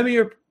send me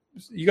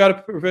you got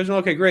a provisional,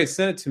 okay, great,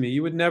 send it to me.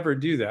 You would never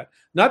do that.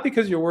 Not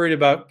because you're worried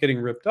about getting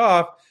ripped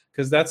off,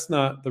 because that's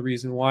not the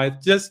reason why.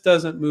 It just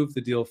doesn't move the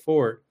deal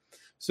forward.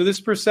 So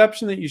this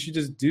perception that you should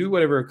just do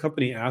whatever a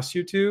company asks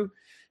you to,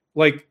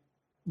 like,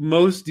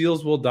 most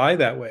deals will die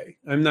that way.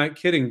 I'm not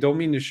kidding. Don't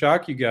mean to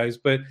shock you guys,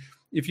 but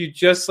if you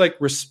just like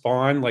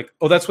respond like,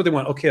 oh, that's what they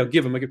want, okay, I'll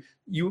give them. It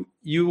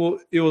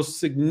will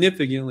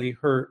significantly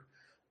hurt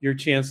your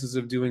chances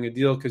of doing a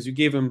deal, because you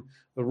gave them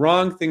the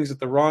wrong things at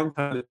the wrong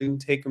time that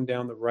didn't take them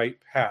down the right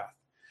path.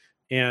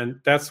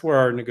 And that's where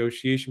our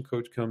negotiation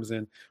coach comes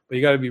in. But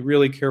you got to be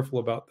really careful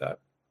about that.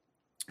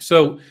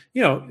 So,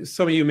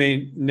 some of you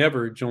may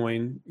never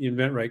join the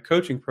Invent Right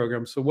coaching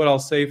program. So what I'll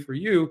say for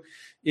you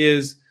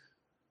is,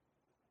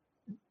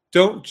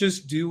 don't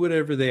just do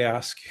whatever they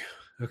ask you,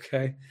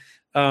 okay?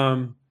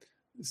 And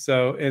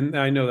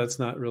I know that's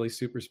not really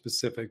super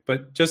specific,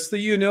 but just so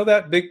you know,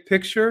 that big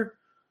picture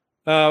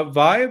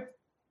vibe,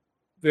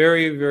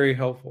 very, very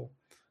helpful.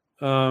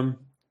 Am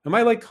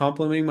I like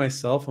complimenting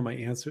myself on my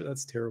answer?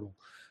 That's terrible.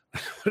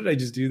 What did I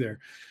just do there?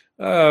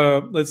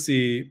 Let's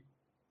see.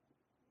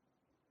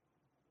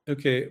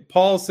 Okay,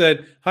 Paul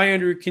said, hi,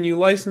 Andrew, can you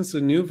license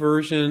a new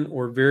version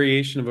or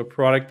variation of a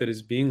product that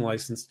is being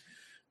licensed?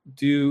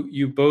 Do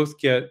you both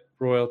get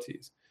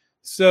royalties?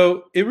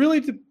 So it really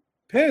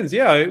depends.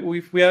 Yeah,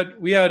 we had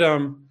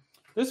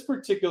this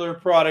particular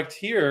product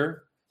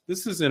here.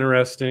 This is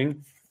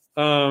interesting.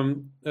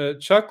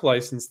 Chuck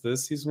licensed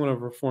this. He's one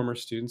of our former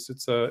students.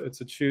 It's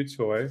a chew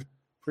toy,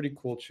 pretty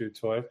cool chew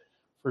toy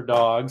for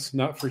dogs,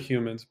 not for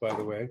humans, by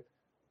the way.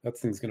 That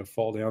thing's gonna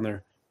fall down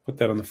there. Put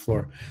that on the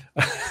floor.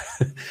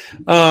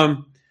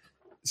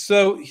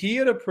 So he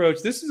had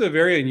approached. This is a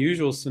very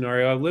unusual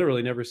scenario. I've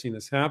literally never seen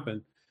this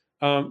happen.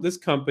 This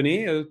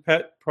company, a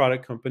pet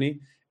product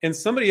company, and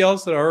somebody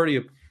else had already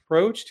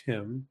approached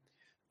him.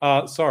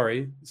 Another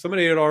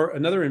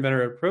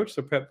inventor had approached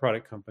the pet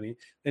product company,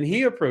 and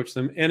he approached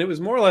them, and it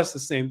was more or less the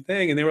same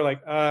thing. And they were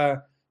like,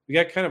 we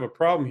got kind of a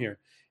problem here.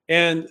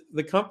 And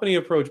the company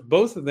approached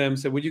both of them,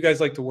 said, would you guys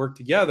like to work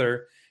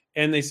together?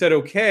 And they said,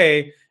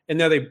 okay. And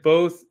now they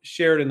both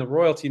shared in the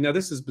royalty. Now,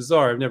 this is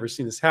bizarre. I've never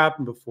seen this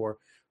happen before.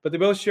 But they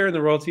both share in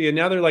the royalty, and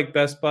now they're like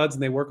best buds,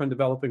 and they work on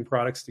developing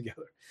products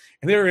together.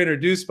 And they were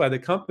introduced by the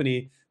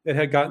company that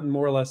had gotten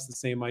more or less the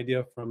same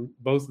idea from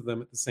both of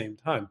them at the same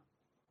time.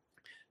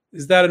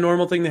 Is that a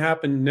normal thing to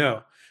happen?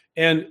 No.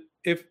 And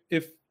if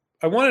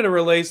I wanted to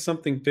relay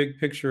something big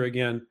picture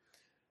again,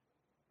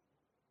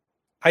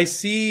 I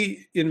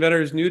see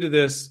inventors new to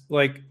this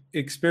like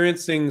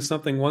experiencing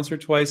something once or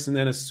twice and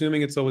then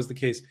assuming it's always the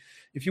case.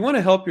 If you want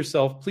to help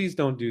yourself, please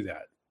don't do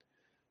that.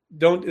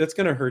 That's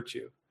going to hurt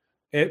you.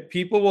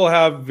 People will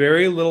have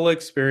very little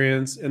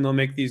experience and they'll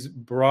make these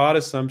broad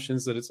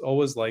assumptions that it's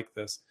always like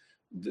this.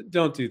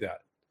 Don't do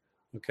that.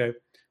 Okay.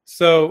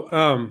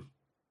 So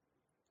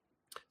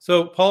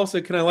So Paul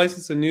said, can I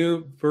license a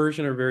new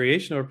version or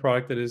variation of a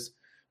product that is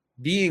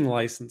being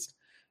licensed?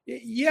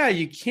 Yeah,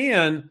 you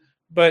can,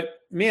 but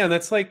man,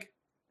 that's like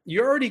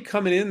you're already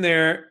coming in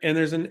there, and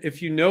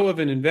if you know of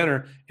an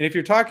inventor, and if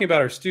you're talking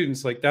about our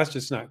students, like that's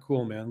just not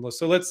cool, man.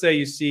 So let's say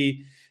you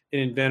see an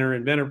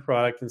inventor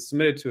product and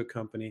submit it to a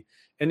company,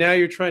 and now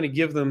you're trying to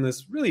give them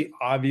this really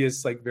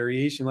obvious like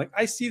variation. Like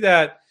I see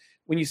that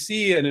when you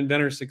see an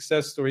inventor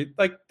success story,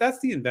 like that's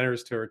the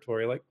inventor's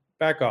territory. Like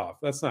back off,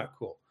 that's not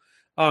cool.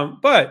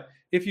 But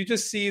if you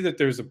just see that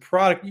there's a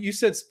product, you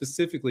said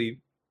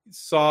specifically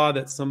saw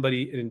that an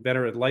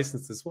inventor had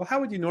licensed this. Well, how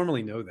would you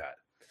normally know that?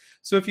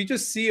 So if you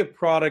just see a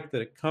product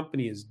that a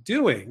company is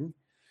doing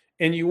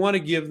and you want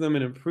to give them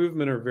an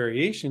improvement or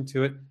variation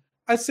to it,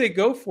 I'd say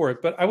go for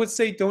it. But I would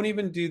say don't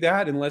even do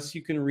that unless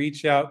you can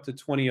reach out to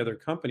 20 other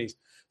companies.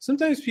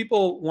 Sometimes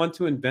people want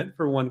to invent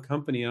for one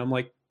company, and I'm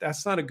like,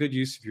 that's not a good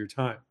use of your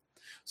time.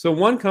 So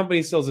one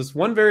company sells this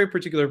one very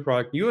particular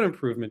product, you want an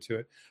improvement to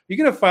it. You're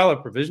going to file a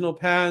provisional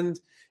patent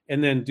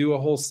and then do a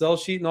whole sell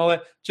sheet and all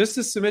that just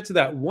to submit to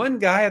that one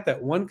guy at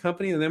that one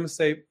company and then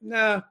say,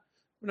 nah, I'm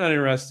not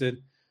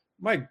interested.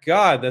 My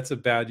God, that's a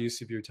bad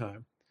use of your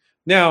time.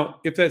 Now,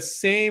 if that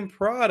same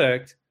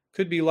product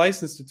could be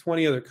licensed to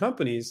 20 other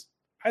companies,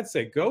 I'd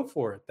say go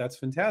for it. That's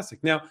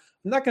fantastic. Now,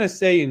 I'm not going to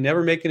say you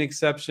never make an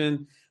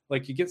exception.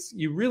 Like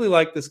you really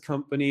like this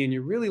company and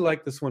you really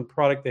like this one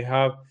product they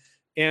have,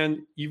 and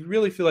you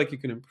really feel like you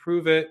can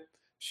improve it.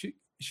 Should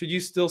you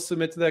still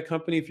submit to that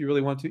company if you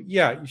really want to?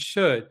 Yeah, you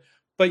should.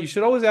 But you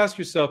should always ask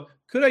yourself,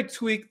 could I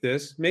tweak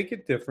this, make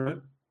it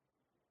different,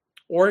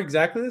 or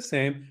exactly the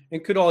same?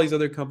 And could all these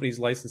other companies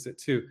license it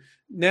too?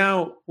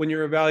 Now, when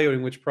you're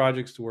evaluating which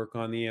projects to work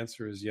on, the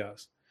answer is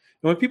yes.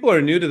 And when people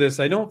are new to this,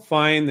 I don't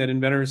find that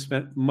inventors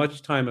spent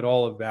much time at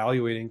all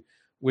evaluating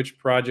which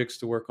projects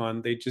to work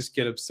on. They just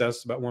get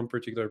obsessed about one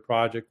particular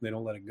project and they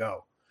don't let it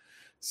go.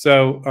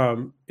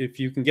 So if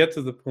you can get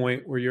to the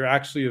point where you're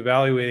actually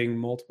evaluating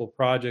multiple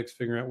projects,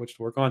 figuring out which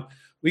to work on,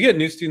 we get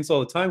new students all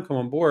the time come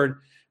on board,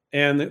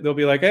 and they'll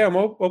be like, hey, I'm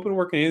open to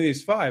working any of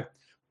these 5.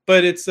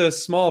 But it's a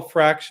small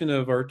fraction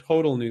of our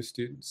total new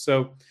students.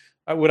 So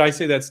would I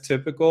say that's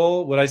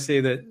typical? Would I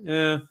say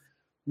that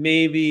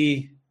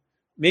maybe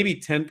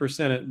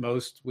 10% at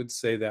most would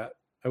say that?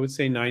 I would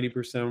say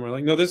 90% are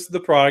like, no, this is the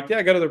product. Yeah,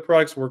 I got other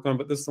products to work on,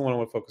 but this is the one I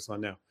want to focus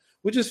on now,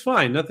 which is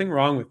fine. Nothing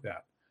wrong with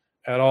that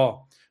at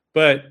all.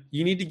 But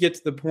you need to get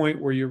to the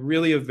point where you're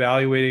really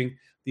evaluating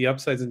the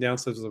upsides and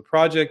downsides of the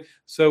project.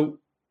 So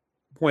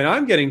the point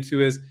I'm getting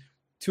to is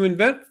to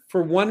invent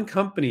for one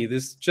company,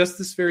 this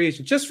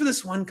variation, just for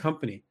this one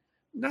company,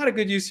 not a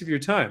good use of your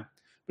time.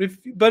 But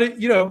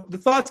the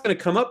thought's going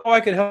to come up, oh, I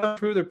could help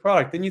improve their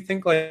product. Then you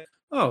think like,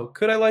 oh,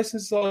 could I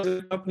license all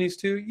other companies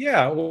too?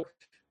 Yeah, well,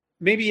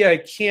 maybe I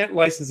can't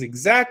license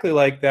exactly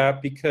like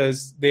that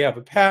because they have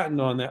a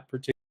patent on that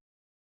particular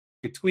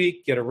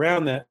tweak, get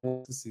around that,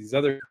 these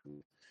other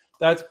companies.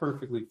 That's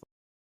perfectly fine.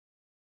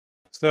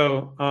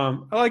 So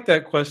I like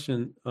that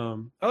question. I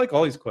like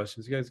all these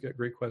questions. You guys got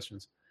great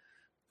questions.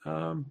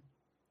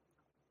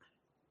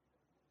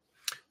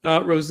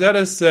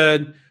 Rosetta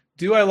said,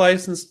 do I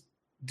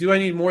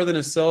need more than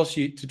a sell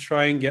sheet to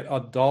try and get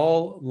a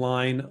doll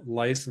line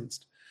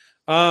licensed?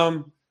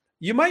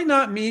 You might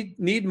not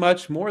need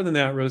much more than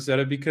that,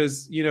 Rosetta,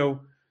 because if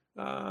you're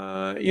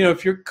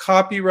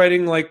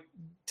copywriting like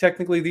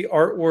technically the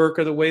artwork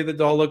or the way the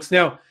doll looks.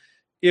 Now,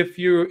 if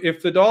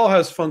the doll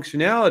has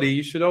functionality,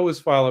 you should always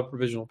file a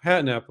provisional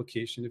patent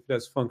application if it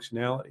has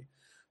functionality.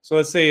 So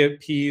let's say it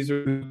pees,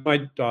 or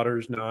my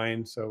daughter's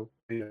 9, so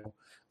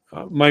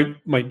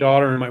my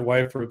daughter and my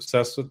wife are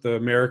obsessed with the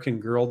American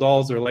Girl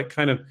dolls. They're like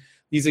kind of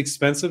these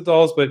expensive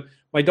dolls, but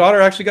my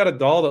daughter actually got a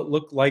doll that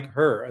looked like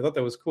her. I thought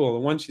that was cool. The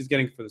one she's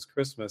getting for this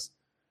Christmas,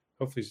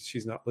 hopefully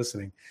she's not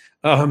listening,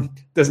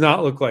 does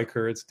not look like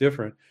her. It's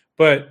different.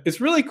 But it's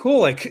really cool.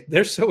 Like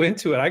they're so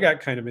into it. I got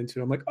kind of into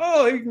it. I'm like,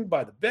 oh, you can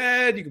buy the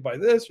bed, you can buy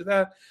this or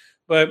that.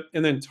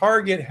 And then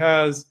Target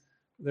has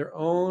their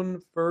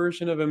own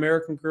version of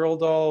American Girl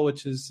doll,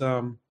 which is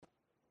I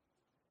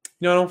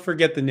don't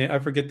forget the name. I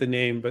forget the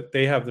name, but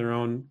they have their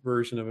own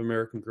version of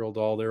American Girl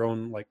doll, their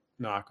own like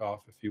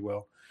knockoff, if you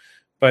will.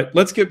 But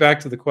let's get back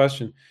to the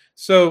question.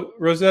 So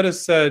Rosetta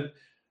said,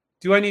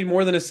 do I need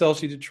more than a sell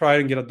sheet to try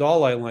and get a doll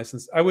line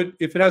license? I would,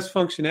 if it has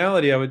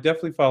functionality, I would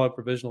definitely file a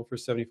provisional for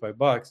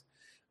 $75.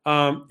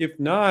 If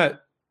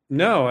not,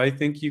 no, I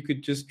think you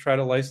could just try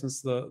to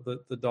license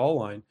the doll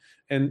line,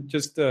 and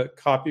just the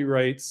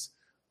copyrights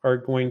are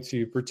going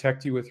to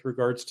protect you with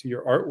regards to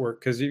your artwork.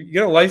 Because you're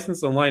going to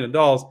license a line of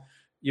dolls,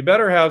 you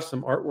better have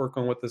some artwork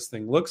on what this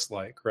thing looks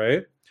like,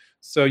 right?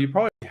 So you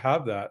probably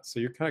have that. So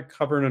you're kind of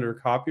covered under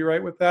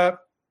copyright with that.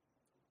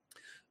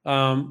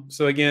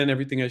 So again,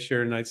 everything I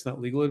share tonight is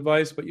not legal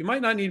advice, but you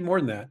might not need more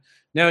than that.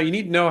 Now you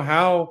need to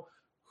know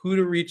who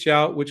to reach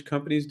out, which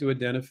companies to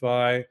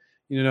identify,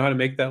 know how to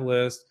make that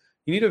list.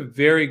 You need a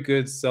very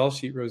good sell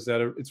sheet,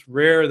 Rosetta. It's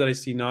rare that I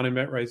see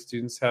non-event rights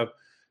students have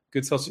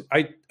good sell sheet.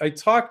 I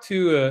talked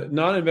to a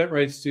non-event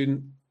rights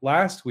student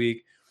last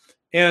week,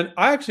 And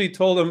I actually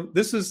told him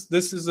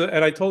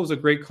and I told him it was a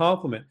great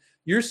compliment.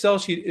 Your sell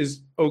sheet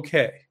is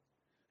okay.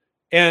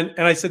 And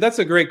I said that's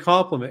a great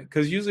compliment,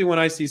 because usually when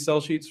I see sell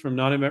sheets from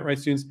non-Eventbrite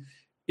students,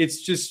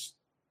 it's just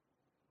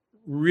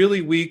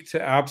really weak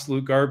to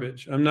absolute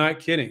garbage. I'm not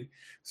kidding.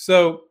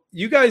 So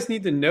you guys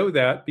need to know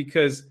that,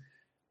 because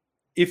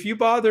if you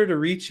bother to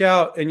reach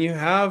out and you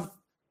have,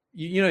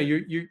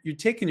 you're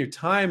taking your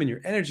time and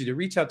your energy to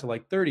reach out to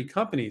like 30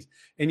 companies,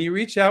 and you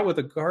reach out with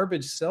a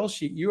garbage sell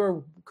sheet, you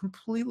are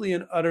completely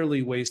and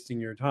utterly wasting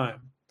your time.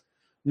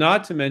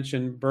 Not to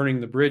mention burning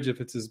the bridge if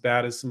it's as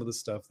bad as some of the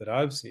stuff that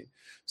I've seen.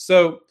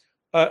 So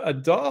a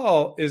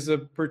doll is a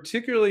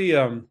particularly,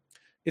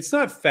 it's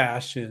not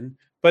fashion,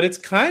 but it's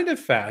kind of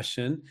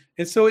fashion.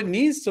 And so it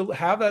needs to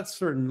have that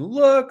certain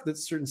look, that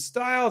certain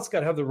style. It's got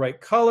to have the right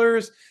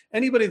colors.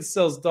 Anybody that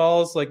sells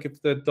dolls, like if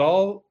the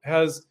doll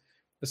has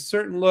a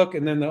certain look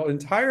and then the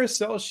entire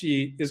sell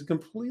sheet is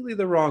completely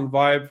the wrong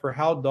vibe for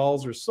how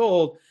dolls are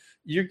sold,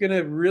 you're going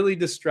to really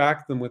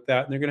distract them with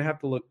that, and they're going to have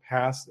to look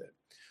past it.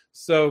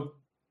 So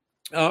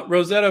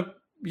Rosetta,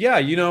 yeah,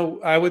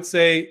 I would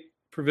say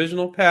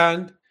provisional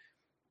patent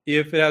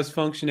if it has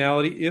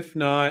functionality. If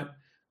not,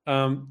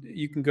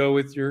 you can go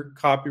with your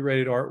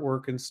copyrighted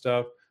artwork and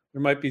stuff.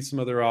 There might be some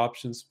other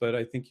options, but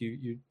I think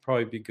you'd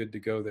probably be good to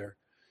go there.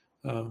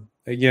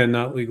 Again,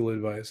 not legal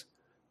advice.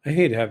 I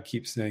hate to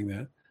keep saying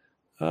that.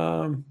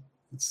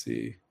 Let's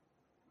see.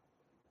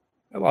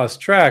 I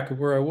lost track of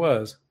where I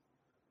was.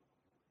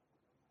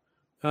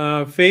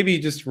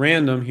 Fabi, just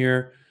random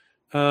here.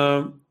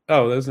 That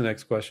was the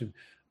next question.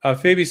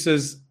 Fabi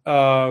says,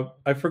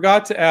 I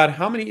forgot to add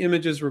how many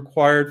images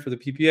required for the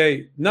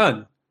PPA.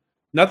 None.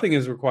 Nothing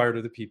is required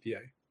of the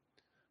PPA.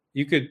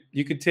 You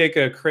could take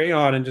a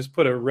crayon and just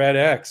put a red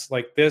X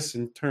like this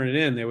and turn it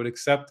in. They would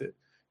accept it,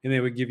 and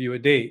they would give you a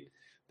date.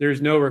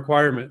 There's no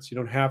requirements. You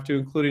don't have to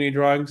include any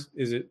drawings.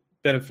 Is it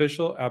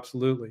beneficial?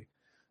 Absolutely.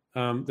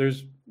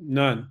 There's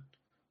none.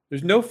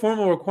 There's no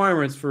formal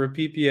requirements for a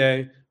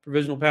PPA,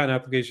 provisional patent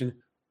application,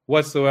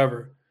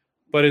 whatsoever.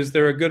 But is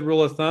there a good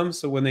rule of thumb?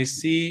 So when they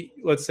see,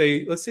 let's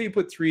say you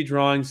put 3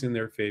 drawings in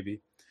there, Fabi,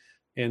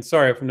 and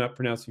sorry if I'm not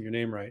pronouncing your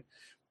name right.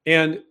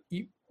 And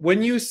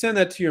when you send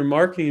that to your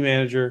marketing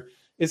manager,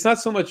 it's not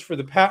so much for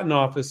the patent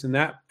office and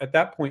that at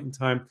that point in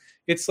time.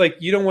 It's like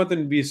you don't want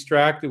them to be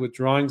distracted with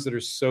drawings that are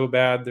so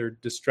bad they're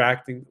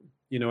distracting them.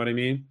 You know what I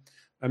mean?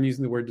 I'm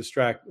using the word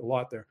distract a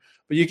lot there,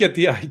 but you get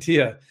the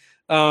idea.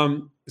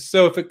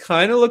 So if it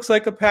kind of looks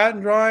like a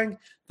patent drawing,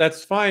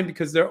 that's fine,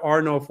 because there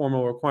are no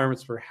formal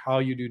requirements for how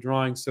you do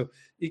drawings. So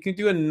you can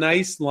do a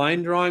nice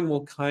line drawing,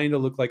 will kind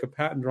of look like a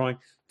patent drawing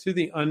to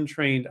the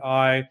untrained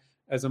eye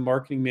as a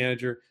marketing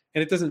manager.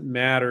 And it doesn't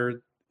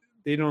matter.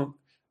 I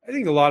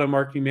think a lot of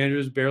marketing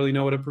managers barely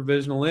know what a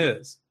provisional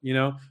is,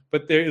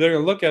 but they're going to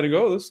look at it and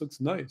go, oh, this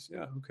looks nice.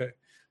 Yeah. Okay.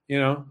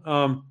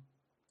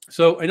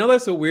 So I know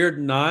that's a weird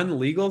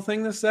non-legal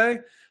thing to say,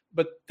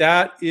 but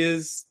that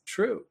is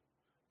true.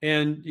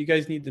 And you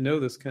guys need to know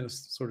this kind of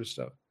sort of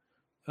stuff.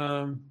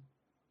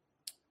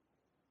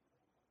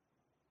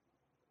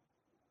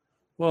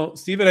 Well,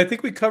 Stephen, I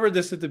think we covered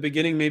this at the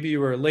beginning. Maybe you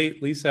were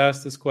late. Lisa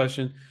asked this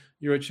question.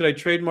 Should I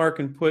trademark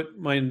and put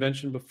my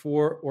invention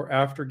before or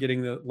after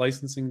getting the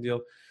licensing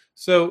deal?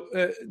 So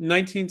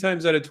 19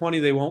 times out of 20,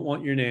 they won't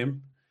want your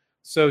name.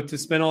 So to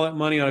spend all that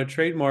money on a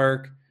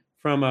trademark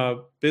from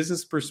a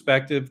business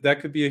perspective, that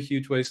could be a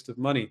huge waste of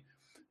money.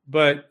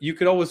 But you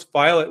could always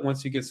file it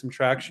once you get some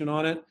traction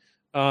on it.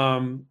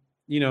 A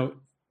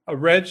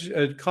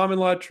common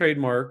law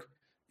trademark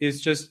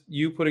is just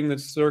you putting the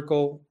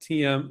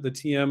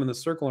TM and the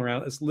circle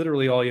around. It's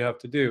literally all you have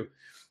to do.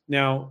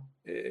 Now,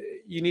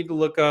 you need to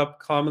look up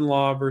common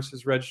law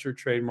versus registered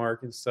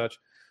trademark and such.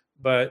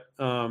 But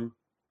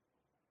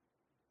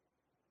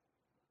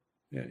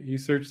you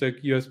search the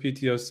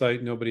USPTO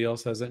site, nobody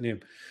else has that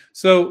name.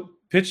 So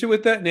pitch it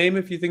with that name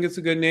if you think it's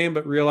a good name,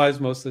 but realize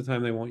most of the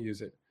time they won't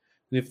use it.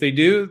 And if they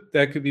do,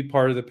 that could be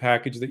part of the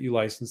package that you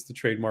license the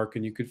trademark,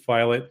 and you could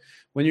file it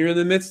when you're in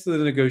the midst of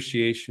the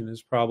negotiation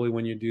is probably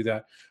when you do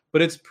that.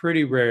 But it's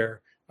pretty rare.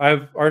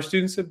 Our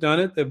students have done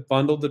it. They've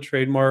bundled the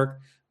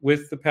trademark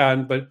with the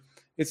patent, but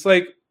it's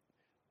like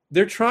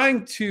they're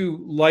trying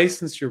to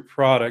license your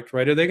product,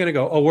 right? Are they going to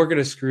go, oh, we're going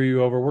to screw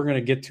you over, we're going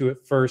to get to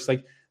it first?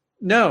 Like,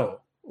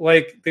 no.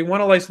 Like, they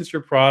want to license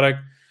your product.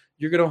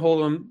 You're going to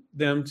hold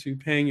them to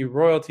paying you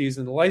royalties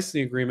in the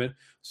licensing agreement.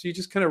 So you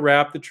just kind of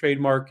wrap the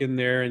trademark in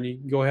there and you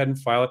can go ahead and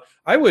file it.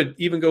 I would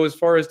even go as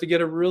far as to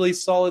get a really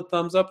solid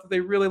thumbs up that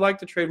they really like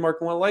the trademark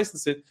and want to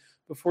license it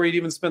before you'd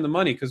even spend the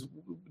money, because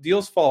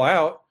deals fall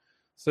out.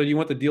 So you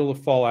want the deal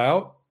to fall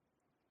out,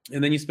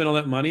 and then you spend all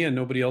that money and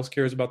nobody else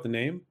cares about the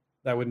name.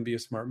 That wouldn't be a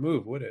smart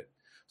move, would it?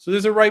 So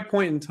there's a right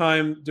point in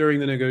time during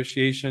the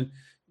negotiation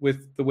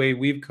with the way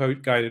we've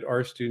guided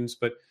our students.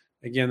 But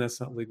again,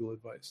 that's not legal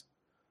advice.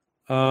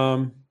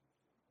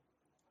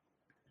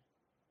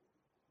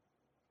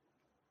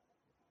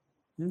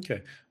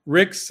 Okay.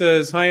 Rick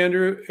says, hi,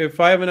 Andrew. If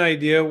I have an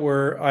idea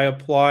where I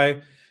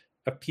apply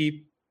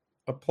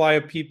a apply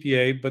a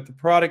PPA, but the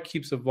product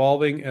keeps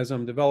evolving as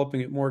I'm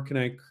developing it more. Can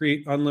I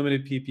create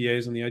unlimited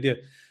PPAs on the idea?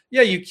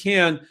 Yeah, you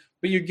can,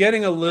 but you're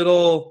getting a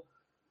little,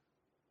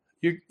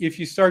 if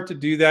you start to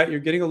do that, you're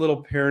getting a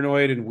little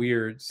paranoid and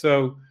weird.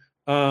 So,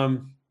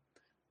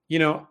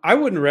 I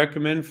wouldn't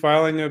recommend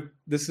filing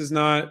this is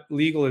not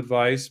legal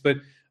advice, but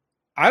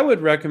I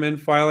would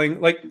recommend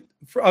filing,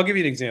 I'll give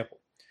you an example.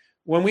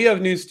 When we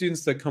have new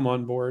students that come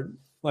on board,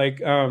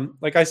 like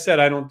I said,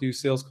 I don't do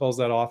sales calls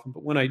that often,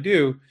 but when I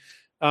do,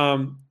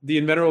 the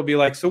inventor will be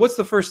like, so what's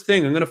the first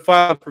thing? I'm going to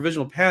file a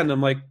provisional patent.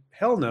 I'm like,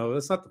 hell no,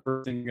 that's not the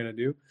first thing you're going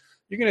to do.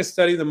 You're going to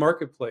study the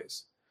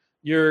marketplace.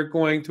 You're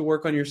going to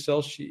work on your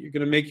sales sheet. You're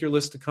going to make your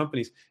list of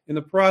companies. In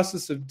the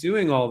process of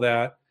doing all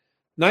that,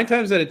 9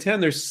 times out of 10,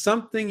 there's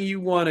something you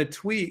want to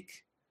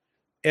tweak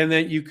and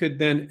that you could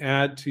then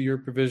add to your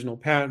provisional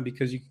patent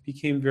because you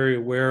became very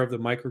aware of the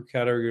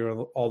microcategory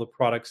of all the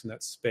products in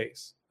that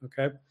space.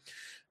 Okay.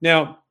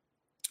 Now,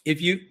 if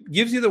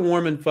gives you the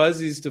warm and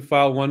fuzzies to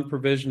file one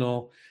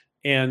provisional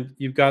and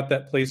you've got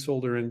that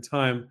placeholder in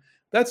time,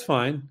 that's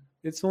fine.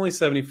 It's only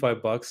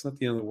 $75, not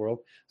the end of the world.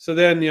 So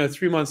then,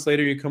 3 months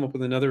later, you come up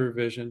with another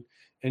revision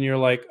and you're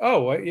like,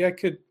 oh, yeah, I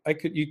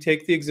could, you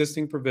take the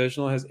existing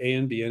provisional, it has A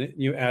and B in it,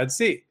 and you add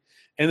C.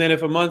 And then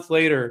if a month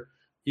later,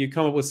 you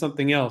come up with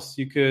something else,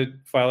 you could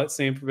file that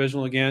same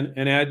provisional again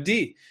and add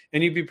D.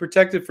 And you'd be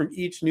protected from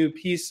each new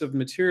piece of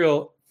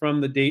material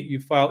from the date you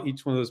file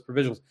each one of those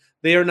provisionals.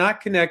 They are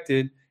not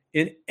connected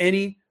in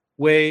any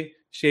way,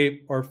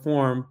 shape, or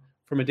form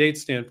from a date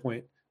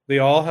standpoint. They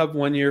all have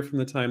 1 year from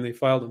the time they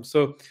filed them.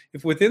 So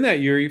if within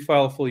that year you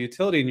file a full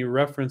utility and you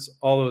reference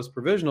all those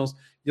provisionals,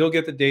 you'll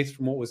get the dates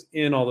from what was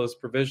in all those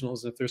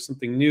provisionals. If there's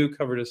something new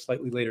covered at a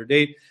slightly later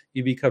date,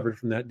 you'd be covered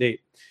from that date.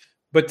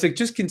 But to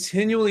just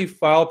continually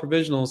file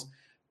provisionals,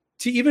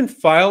 to even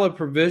file a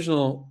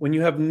provisional when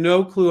you have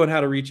no clue on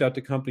how to reach out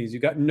to companies, you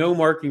got no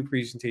marketing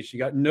presentation,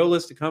 you got no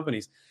list of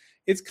companies,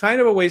 it's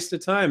kind of a waste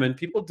of time. And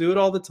people do it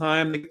all the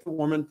time. They get the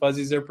warm and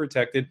fuzzies, they're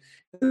protected,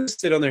 and they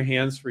sit on their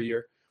hands for a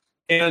year.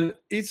 And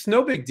it's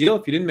no big deal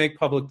if you didn't make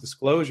public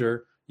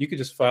disclosure. You could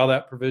just file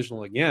that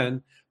provisional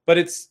again. But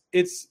it's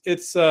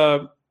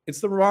the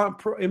wrong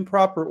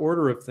improper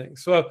order of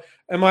things. So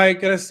am I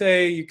going to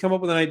say you come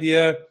up with an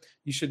idea,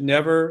 you should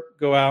never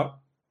go out,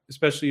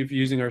 especially if you're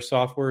using our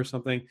software or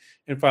something,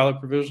 and file a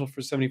provisional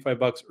for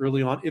 $75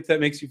 early on, if that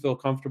makes you feel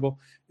comfortable?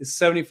 Is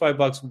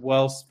 $75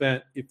 well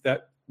spent if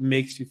that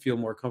makes you feel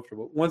more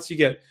comfortable? Once you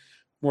get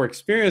more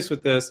experience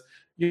with this,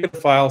 you can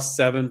file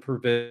 7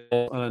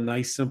 provisionals on a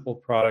nice, simple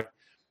product.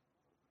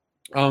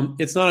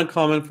 It's not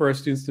uncommon for our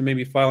students to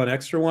maybe file an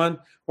extra one,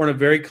 or in a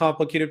very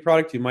complicated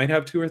product, you might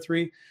have 2 or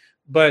 3,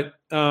 but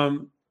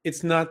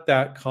it's not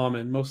that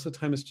common. Most of the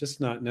time, it's just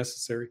not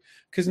necessary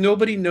because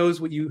nobody knows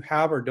what you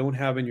have or don't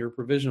have in your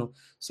provisional.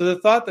 So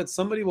the thought that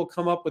somebody will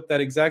come up with that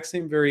exact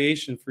same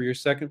variation for your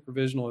second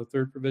provisional or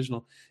third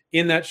provisional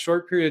in that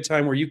short period of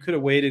time where you could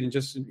have waited and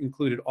just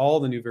included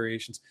all the new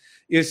variations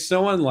is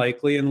so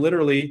unlikely. And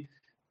literally,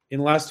 in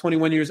the last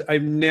 21 years,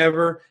 I've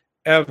never,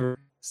 ever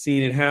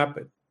seen it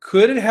happen.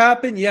 Could it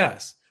happen?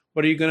 Yes.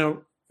 But are you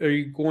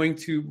going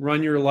to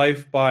run your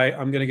life by,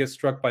 I'm going to get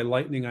struck by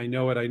lightning, I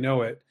know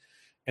it.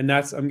 And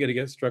that's, I'm going to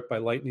get struck by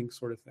lightning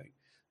sort of thing.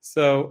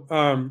 So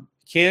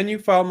can you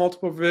file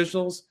multiple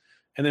provisionals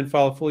and then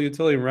file a full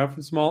utility and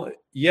reference them all?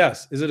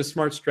 Yes. Is it a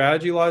smart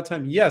strategy a lot of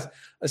time? Yes.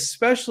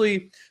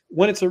 Especially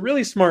when it's a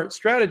really smart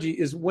strategy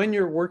is when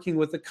you're working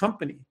with a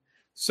company.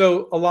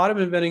 So a lot of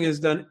inventing is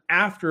done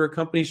after a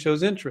company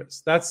shows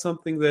interest. That's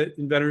something that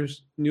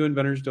new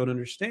inventors don't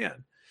understand.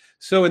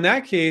 So in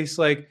that case,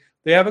 like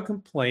they have a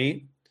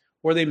complaint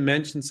or they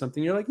mention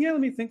something, you're like, yeah, let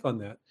me think on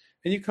that.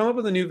 And you come up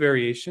with a new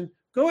variation.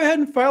 Go ahead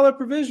and file a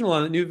provisional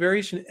on a new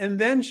variation and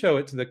then show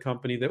it to the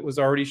company that was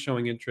already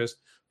showing interest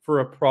for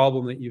a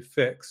problem that you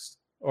fixed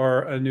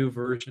or a new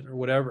version or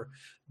whatever.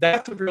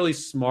 That's a really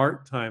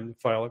smart time to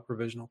file a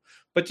provisional.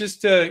 But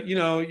just to,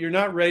 you're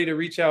not ready to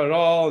reach out at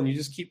all and you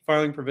just keep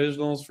filing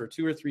provisionals for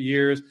 2 or 3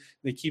 years, and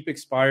they keep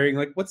expiring.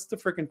 Like, what's the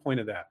freaking point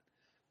of that?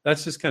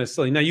 That's just kind of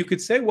silly. Now you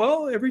could say,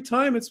 well, every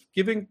time it's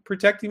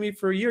protecting me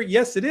for a year.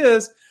 Yes, it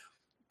is.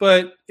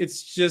 But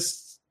it's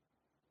just,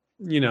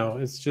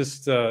 it's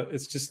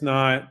just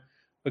not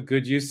a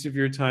good use of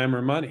your time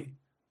or money,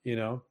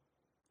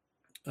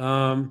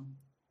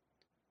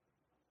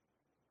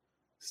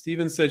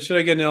 Steven said, should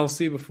I get an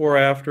LLC before or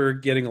after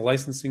getting a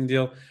licensing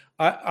deal?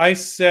 I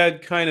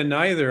said kind of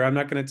neither. I'm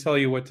not going to tell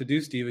you what to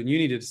do, Steven. You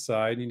need to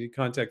decide. You need to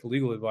contact a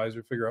legal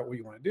advisor, figure out what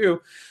you want to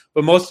do.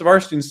 But most of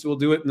our students will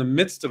do it in the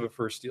midst of a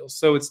first deal.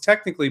 So it's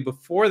technically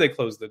before they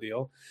close the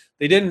deal.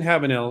 They didn't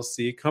have an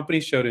LLC.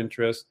 Company showed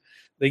interest.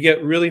 They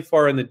get really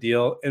far in the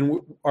deal. And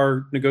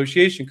our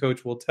negotiation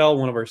coach will tell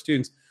one of our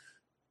students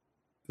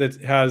that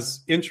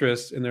has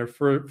interest and they're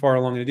far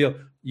along in the deal,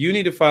 you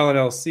need to file an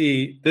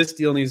LLC. This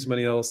deal needs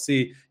money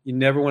LLC. You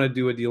never want to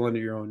do a deal under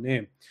your own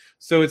name.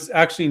 So it's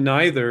actually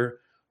neither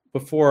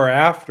before or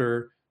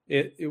after.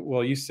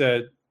 Well, you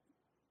said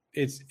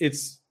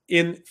it's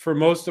in, for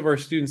most of our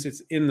students,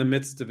 it's in the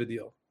midst of a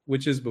deal,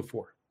 which is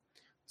before.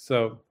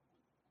 So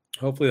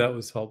hopefully that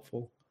was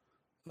helpful.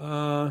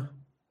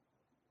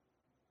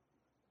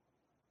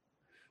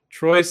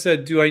 Troy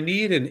said, do I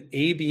need an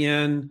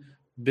ABN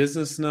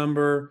business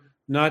number?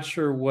 Not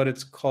sure what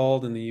it's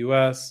called in the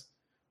US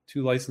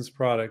to license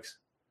products.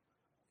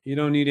 You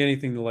don't need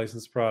anything to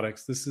license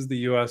products. This is the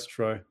US,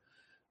 Troy.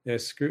 Yeah,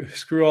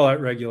 screw all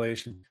that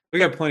regulation. We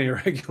got plenty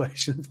of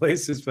regulation in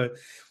places, but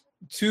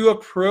to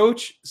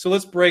approach, so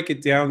let's break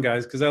it down,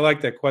 guys, because I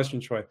like that question,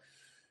 Troy.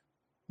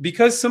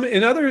 Because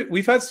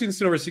we've had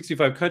students in over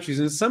 65 countries,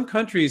 and in some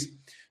countries,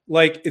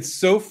 like it's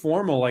so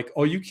formal, like,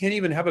 oh, you can't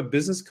even have a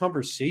business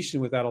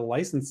conversation without a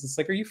license. It's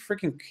like, are you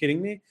freaking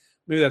kidding me?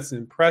 Maybe that's an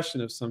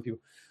impression of some people.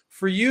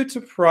 For you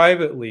to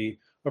privately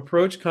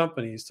approach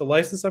companies to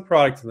license a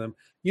product to them,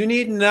 you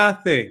need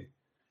nothing.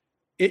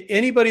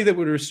 Anybody that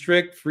would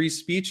restrict free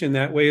speech in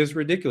that way is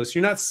ridiculous.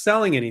 You're not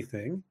selling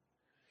anything.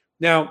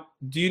 Now,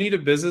 do you need a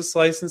business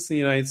license in the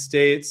United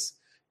States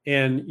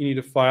and you need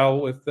to file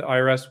with the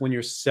IRS when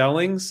you're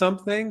selling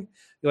something?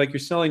 Like you're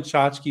selling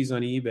tchotchkes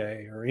on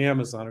eBay or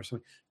Amazon or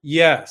something.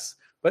 Yes,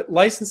 but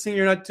licensing,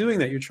 you're not doing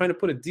that. You're trying to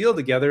put a deal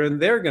together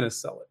and they're going to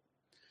sell it.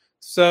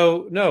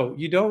 So no,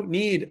 you don't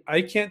need,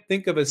 I can't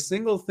think of a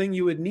single thing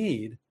you would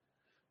need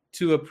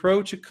to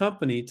approach a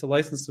company to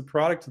license the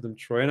product to them,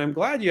 Troy. And I'm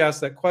glad you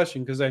asked that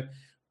question because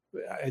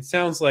it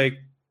sounds like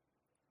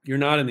you're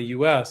not in the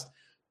US.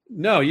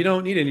 No, you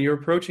don't need it. You're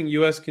approaching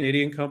US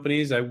Canadian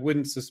companies. I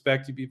wouldn't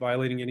suspect you'd be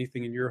violating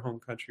anything in your home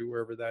country,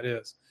 wherever that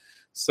is.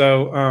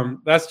 So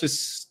that's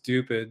just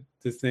stupid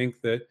to think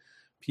that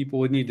people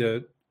would need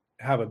to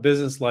have a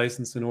business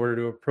license in order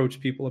to approach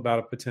people about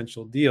a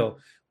potential deal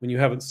when you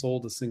haven't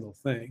sold a single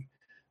thing.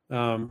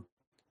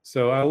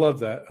 So I love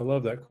that. I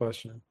love that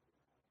question.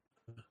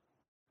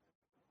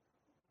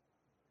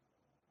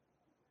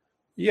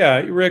 Yeah,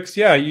 Rix.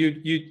 Yeah,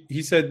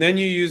 he said then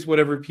you use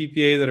whatever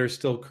PPA that are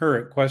still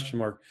current? Question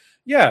mark.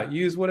 Yeah,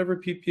 use whatever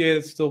PPA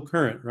that's still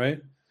current, right?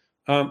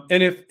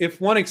 And if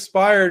one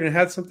expired and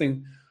had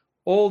something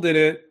old in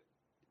it,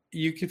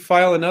 you could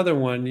file another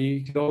one.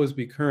 You could always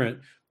be current.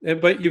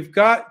 But you've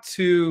got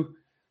to,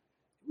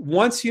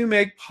 once you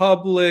make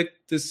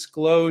public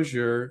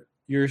disclosure,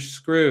 you're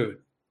screwed.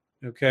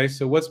 Okay,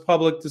 so what's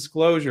public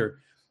disclosure?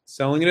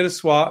 Selling it at a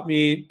swap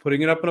meet,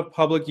 putting it up in a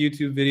public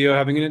YouTube video,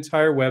 having an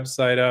entire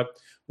website up.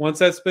 Once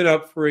that's been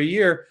up for a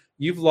year,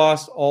 you've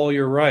lost all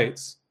your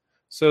rights.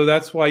 So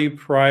that's why you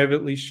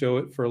privately show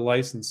it for a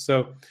license.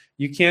 So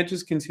you can't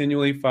just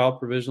continually file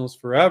provisionals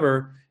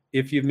forever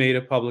if you've made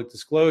a public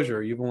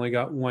disclosure. You've only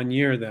got 1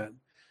 year then.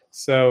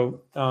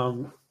 So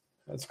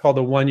that's called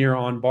the 1 year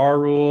on bar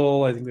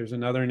rule. I think there's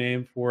another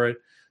name for it.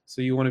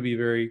 So you want to be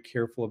very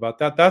careful about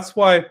that. That's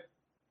why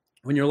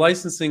when you're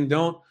licensing,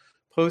 don't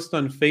post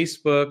on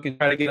Facebook and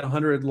try to get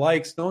 100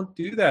 likes. Don't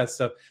do that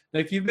stuff.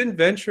 Now, if you've been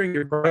venturing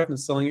your product and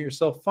selling it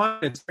yourself, fine.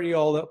 It's already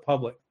all up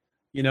public,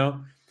 you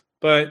know.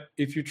 But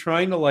if you're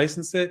trying to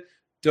license it,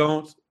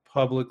 don't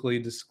publicly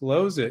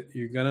disclose it.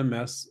 You're going to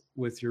mess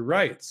with your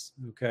rights,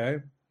 okay?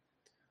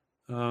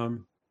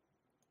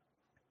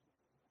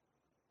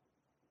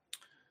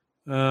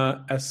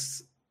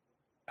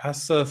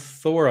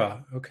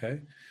 Asathora,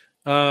 okay.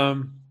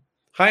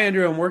 Hi,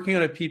 Andrew. I'm working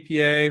on a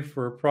PPA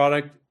for a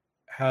product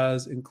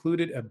has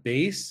included a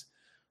base,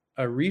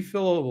 a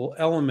refillable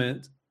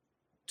element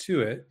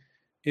to it.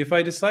 If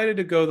I decided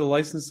to go the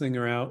licensing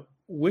route,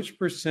 which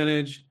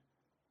percentage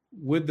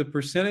would the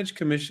percentage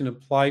commission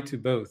apply to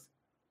both?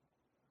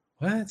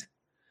 What?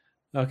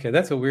 Okay,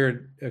 that's a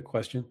weird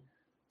question.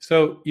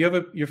 So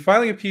you're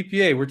filing a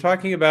PPA. We're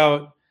talking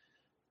about,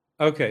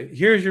 okay,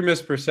 here's your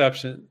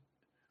misperception.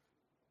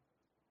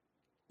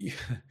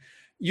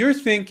 You're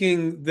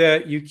thinking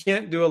that you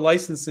can't do a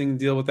licensing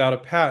deal without a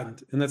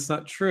patent, and that's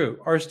not true.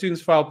 Our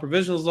students file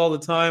provisionals all the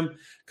time.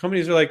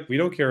 Companies are like, we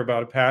don't care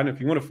about a patent.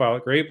 If you want to file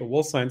it, great, but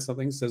we'll sign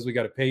something that says we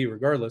got to pay you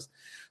regardless.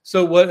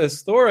 So what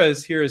Asthora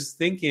is here is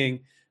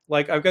thinking,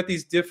 like, I've got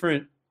these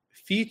different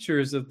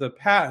features of the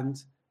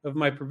patent, of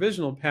my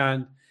provisional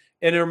patent,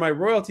 and are my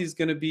royalties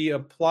going to be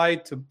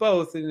applied to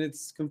both, and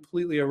it's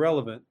completely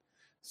irrelevant.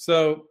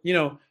 So, you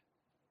know,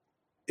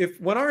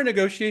 when our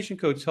negotiation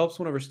coach helps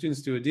one of our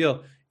students do a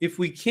deal, if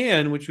we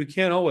can, which we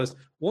can't always,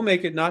 we'll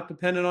make it not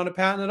dependent on a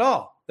patent at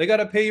all. They got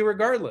to pay you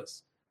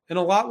regardless. And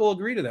a lot will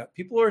agree to that.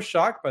 People are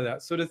shocked by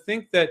that. So to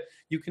think that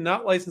you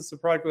cannot license the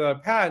product without a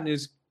patent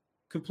is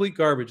complete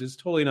garbage. It's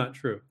totally not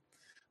true.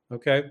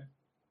 Okay.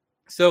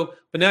 So,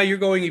 but now you're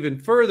going even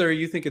further.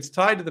 You think it's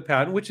tied to the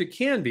patent, which it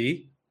can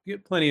be. You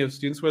get plenty of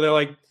students where they're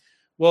like,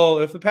 well,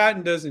 if the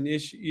patent doesn't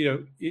issue, you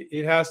know,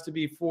 it has to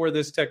be for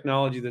this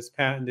technology that's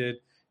patented,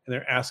 and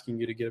they're asking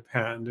you to get a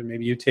patent, and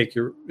maybe you take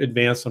your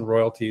advance on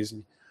royalties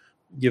and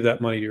give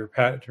that money to your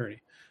patent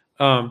attorney.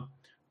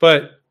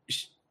 But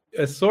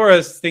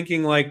Thora's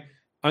thinking like,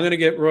 I'm going to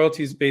get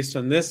royalties based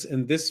on this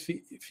and this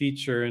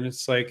feature. And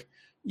it's like,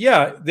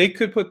 yeah, they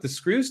could put the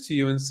screws to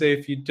you and say,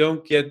 if you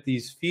don't get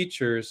these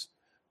features,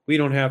 we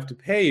don't have to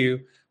pay you.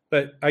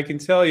 But I can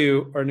tell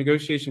you, our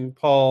negotiation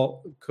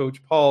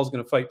coach Paul is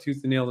going to fight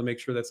tooth and nail to make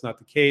sure that's not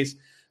the case,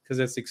 because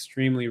that's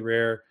extremely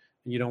rare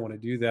and you don't want to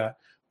do that.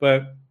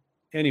 But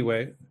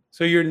anyway,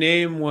 so your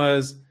name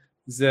was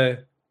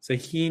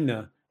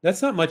Zahina.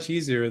 That's not much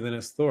easier than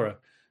Asthora.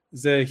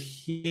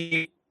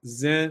 Zenya.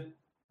 Zenya.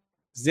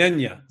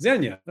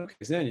 Okay,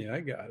 Zenya.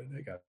 I got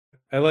it.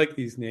 I like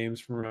these names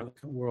from around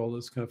the world.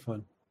 It's kind of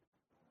fun.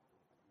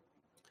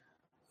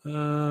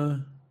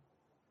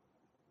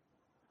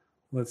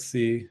 Let's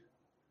see.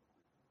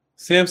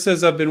 Sam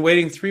says, I've been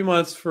waiting 3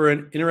 months for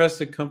an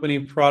interested company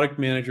product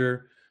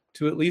manager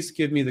to at least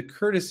give me the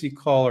courtesy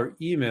call or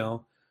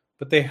email,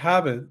 but they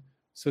haven't.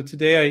 So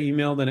today I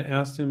emailed and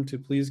asked him to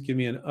please give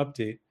me an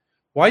update.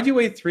 Why'd you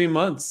wait 3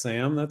 months,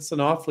 Sam? That's an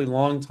awfully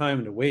long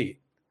time to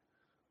wait.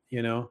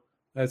 You know,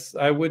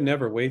 I would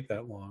never wait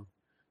that long.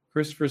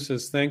 Christopher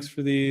says, thanks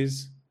for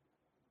these.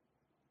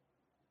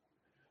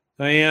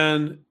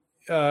 Diane,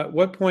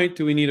 what point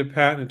do we need a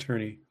patent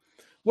attorney?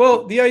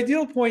 Well, the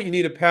ideal point you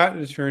need a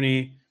patent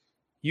attorney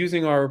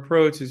using our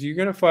approach is you're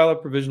going to file a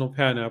provisional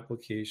patent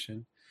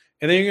application,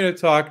 and then you're going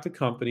to talk to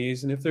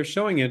companies. And if they're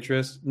showing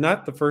interest,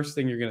 not the first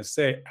thing you're going to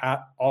say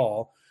at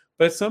all,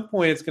 but at some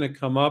point it's going to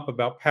come up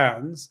about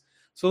patents.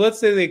 So let's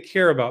say they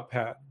care about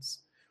patents.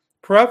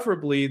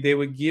 Preferably, they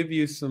would give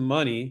you some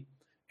money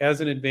as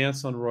an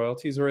advance on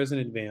royalties or as an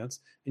advance,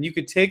 and you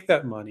could take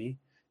that money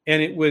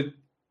and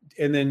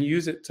then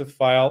use it to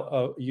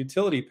file a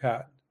utility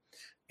patent.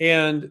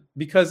 And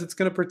because it's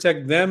going to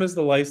protect them as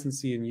the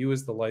licensee and you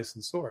as the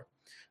licensor.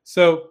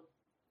 So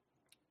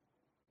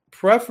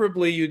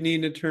preferably you'd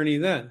need an attorney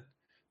then.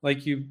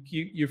 Like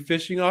you're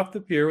fishing off the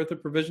pier with a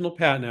provisional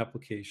patent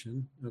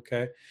application,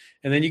 okay?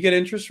 And then you get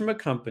interest from a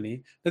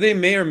company. Now they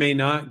may or may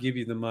not give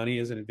you the money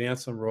as an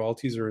advance on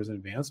royalties or as an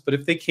advance, but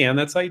if they can,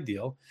 that's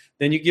ideal.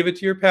 Then you give it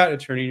to your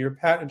patent attorney, and your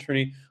patent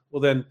attorney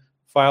will then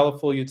file a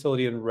full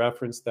utility and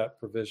reference that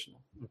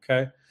provisional,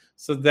 okay?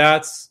 So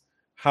that's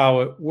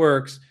how it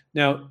works.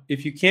 Now,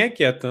 if you can't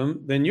get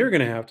them, then you're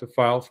going to have to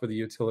file for the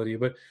utility.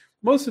 But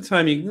most of the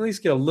time, you can at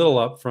least get a little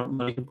upfront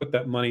money and put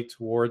that money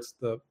towards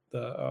the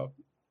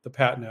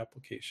patent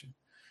application.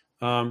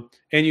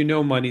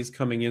 And money's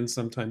coming in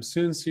sometime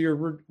soon, so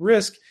your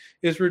risk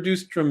is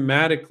reduced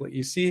dramatically.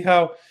 You see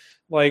how,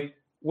 like,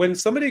 when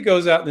somebody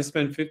goes out and they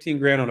spend 15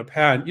 grand on a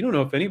patent, you don't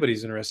know if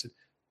anybody's interested.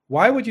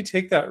 Why would you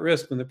take that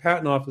risk when the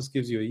patent office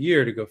gives you a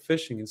year to go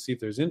fishing and see if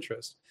there's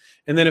interest?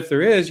 And then if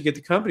there is, you get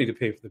the company to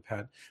pay for the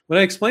patent. When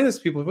I explain this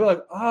to people, they're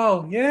like,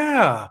 oh,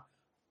 yeah,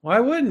 why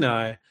wouldn't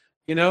I?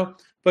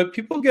 But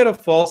people get a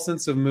false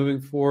sense of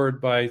moving forward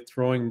by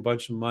throwing a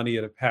bunch of money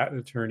at a patent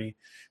attorney.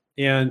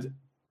 And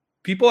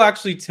people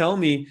actually tell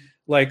me,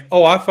 like,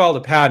 oh, I filed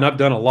a patent. I've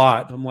done a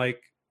lot. I'm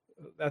like,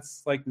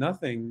 that's like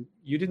nothing.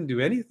 You didn't do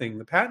anything.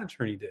 The patent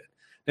attorney did.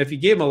 Now, if you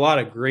gave them a lot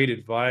of great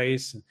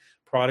advice and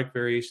product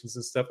variations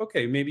and stuff,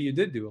 okay, maybe you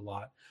did do a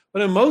lot.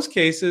 But in most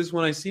cases,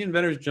 when I see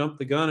inventors jump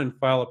the gun and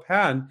file a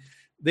patent,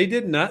 they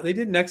did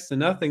next to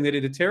nothing. They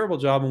did a terrible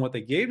job on what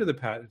they gave to the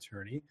patent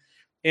attorney,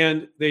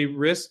 and they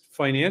risked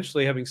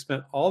financially having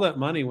spent all that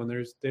money when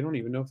they don't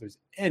even know if there's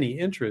any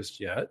interest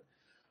yet.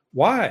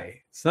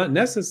 Why? It's not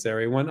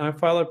necessary when I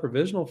file a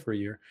provisional for a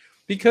year,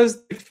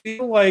 because they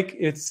feel like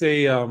it's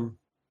a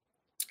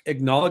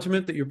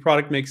acknowledgement that your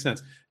product makes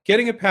sense.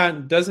 Getting a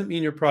patent doesn't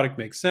mean your product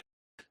makes sense.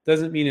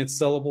 Doesn't mean it's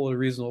sellable at a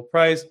reasonable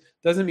price.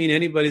 Doesn't mean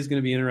anybody's going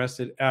to be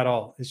interested at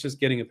all. It's just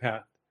getting a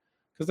patent,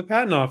 because the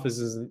patent office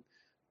isn't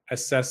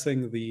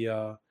assessing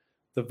the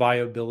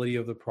viability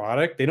of the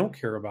product. They don't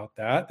care about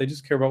that. They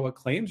just care about what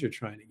claims you're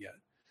trying to get.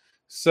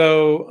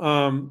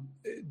 So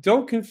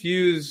don't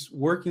confuse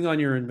working on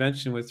your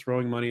invention with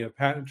throwing money at a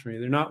patent attorney.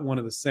 They're not one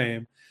of the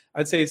same.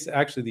 I'd say it's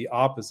actually the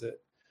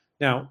opposite.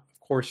 Now, of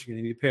course, you're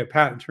going to need to pay a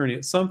patent attorney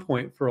at some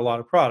point for a lot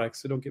of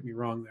products, so don't get me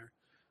wrong there.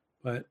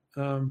 But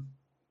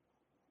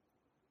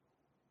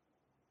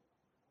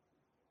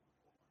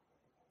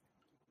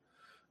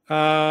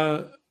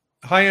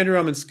hi, Andrew.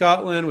 I'm in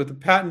Scotland with a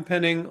patent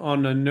pending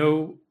on a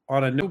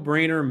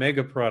no-brainer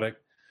mega product.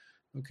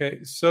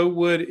 Okay, so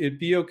would it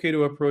be okay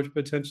to approach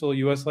potential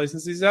U.S.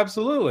 licensees?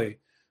 Absolutely.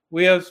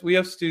 We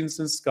have students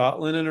in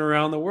Scotland and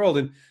around the world,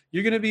 and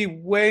you're going to be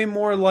way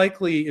more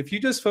likely if you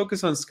just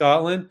focus on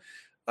Scotland.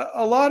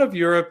 A lot of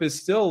Europe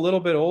is still a little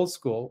bit old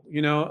school.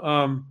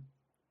 In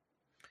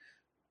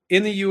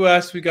the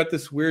U.S., we got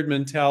this weird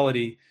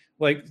mentality,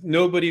 like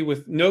nobody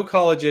with no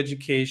college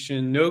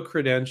education, no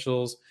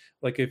credentials.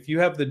 Like if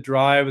you have the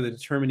drive or the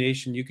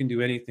determination, you can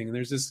do anything. And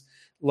there's this,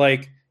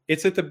 like,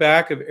 it's at the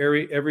back of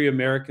every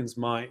American's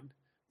mind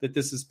that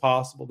this is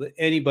possible, that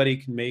anybody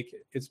can make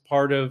it. It's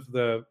part of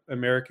the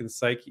American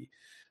psyche.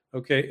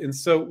 Okay. And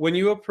so when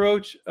you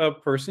approach a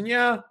person,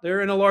 yeah,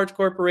 they're in a large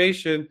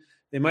corporation.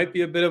 They might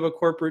be a bit of a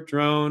corporate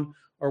drone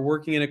or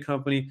working in a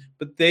company,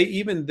 but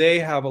they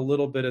have a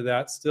little bit of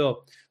that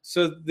still.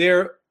 So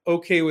they're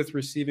okay with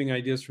receiving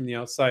ideas from the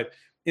outside.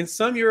 In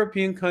some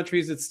European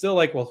countries, it's still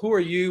like, well, who are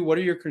you? What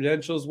are your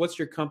credentials? What's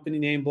your company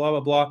name? Blah,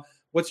 blah, blah.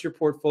 What's your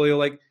portfolio?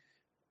 Like,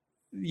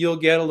 you'll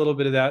get a little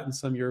bit of that in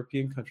some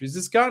European countries.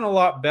 It's gotten a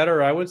lot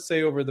better, I would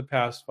say, over the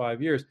past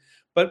 5 years.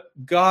 But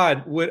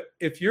God,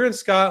 if you're in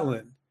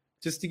Scotland,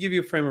 just to give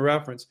you a frame of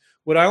reference,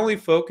 would I only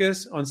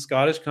focus on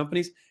Scottish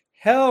companies?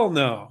 Hell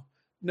no.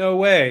 No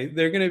way.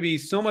 They're going to be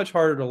so much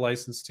harder to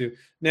license to.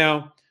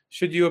 Now,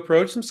 Should you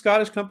approach some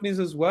Scottish companies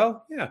as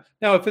well? Yeah.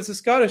 Now, if it's a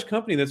Scottish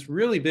company that's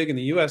really big in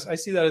the US, I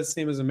see that as the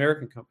same as an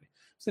American company.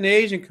 It's an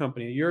Asian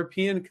company, a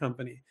European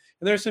company.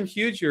 And there's some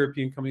huge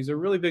European companies that are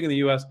really big in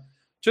the US.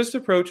 Just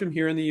approach them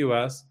here in the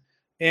US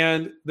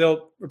and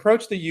they'll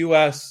approach the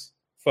US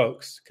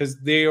folks because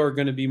they are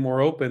going to be more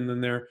open than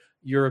their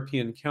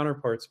European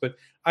counterparts. But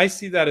I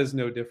see that as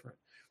no different.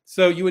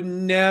 So you would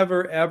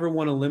never, ever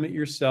want to limit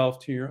yourself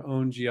to your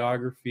own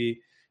geography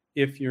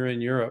if you're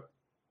in Europe.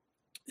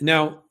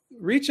 Now,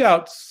 reach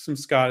out to some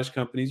Scottish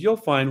companies. You'll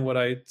find what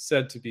I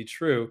said to be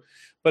true.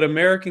 But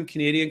American,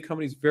 Canadian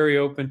companies, very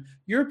open.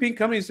 European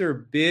companies that are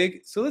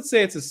big. So let's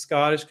say it's a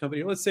Scottish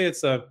company. Let's say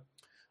it's a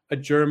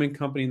German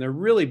company, and they're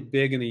really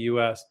big in the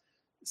US.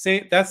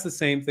 That's the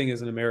same thing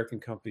as an American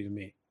company to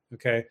me.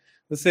 Okay.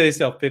 Let's say they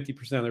sell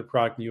 50% of their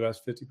product in the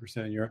US,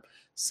 50% in Europe.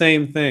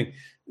 Same thing.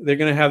 They're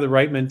going to have the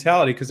right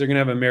mentality because they're going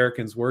to have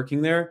Americans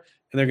working there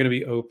and they're going to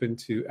be open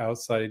to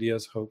outside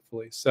ideas,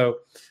 hopefully. So,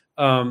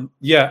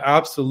 yeah,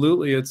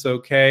 absolutely. It's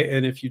okay.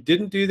 And if you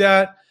didn't do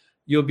that,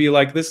 you'll be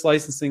like, this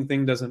licensing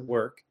thing doesn't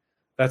work.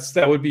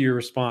 That would be your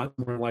response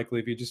more likely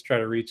if you just try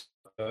to reach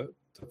to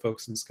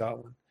folks in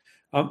Scotland.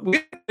 We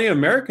get many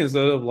Americans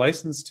that have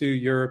licensed to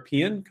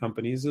European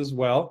companies as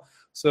well.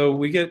 So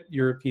we get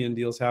European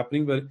deals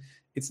happening, but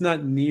it's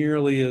not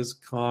nearly as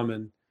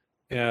common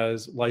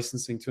as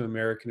licensing to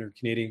American or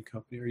Canadian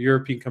company or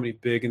European company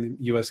big in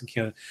the US and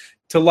Canada.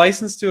 To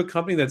license to a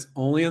company that's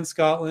only in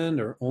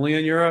Scotland or only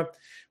in Europe,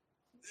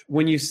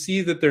 when you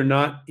see that they're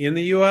not in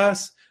the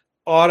US,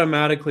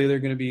 automatically they're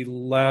going to be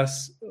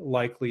less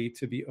likely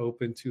to be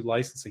open to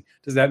licensing.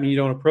 Does that mean you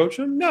don't approach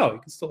them? No, you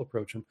can still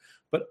approach them,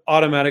 but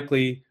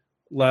automatically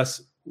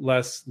less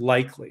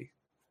likely.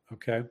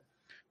 Okay.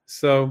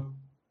 So,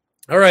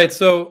 all right.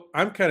 So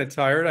I'm kind of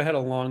tired. I had a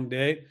long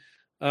day.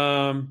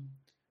 So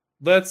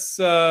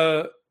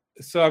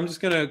I'm just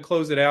going to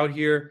close it out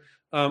here.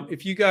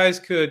 If you guys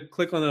could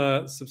click on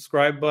the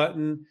subscribe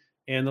button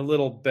and the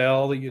little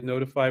bell that you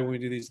notify when we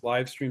do these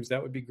live streams,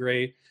 that would be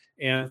great.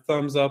 And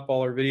thumbs up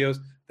all our videos.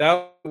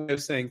 That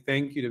was saying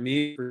thank you to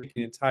me for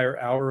taking an entire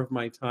hour of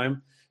my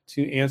time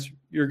to answer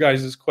your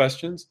guys'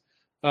 questions.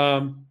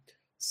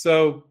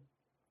 So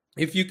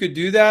if you could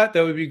do that,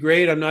 that would be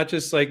great. I'm not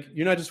just like,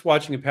 you're not just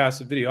watching a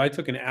passive video. I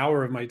took an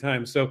hour of my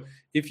time. So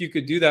if you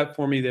could do that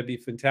for me, that'd be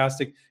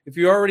fantastic. If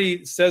you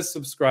already says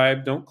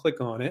subscribe, don't click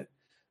on it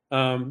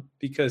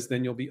because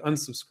then you'll be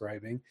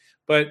unsubscribing.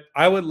 But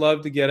I would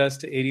love to get us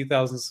to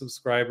 80,000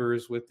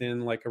 subscribers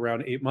within like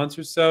around 8 months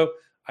or so.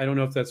 I don't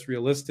know if that's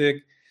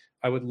realistic.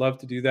 I would love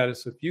to do that.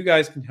 So if you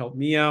guys can help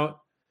me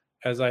out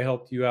as I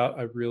helped you out,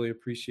 I really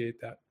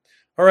appreciate that.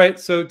 All right.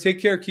 So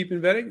take care, keep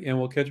inventing, and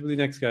we'll catch up with you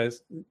next,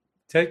 guys.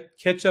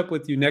 Catch up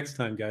with you next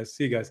time, guys.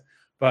 See you guys.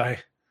 Bye.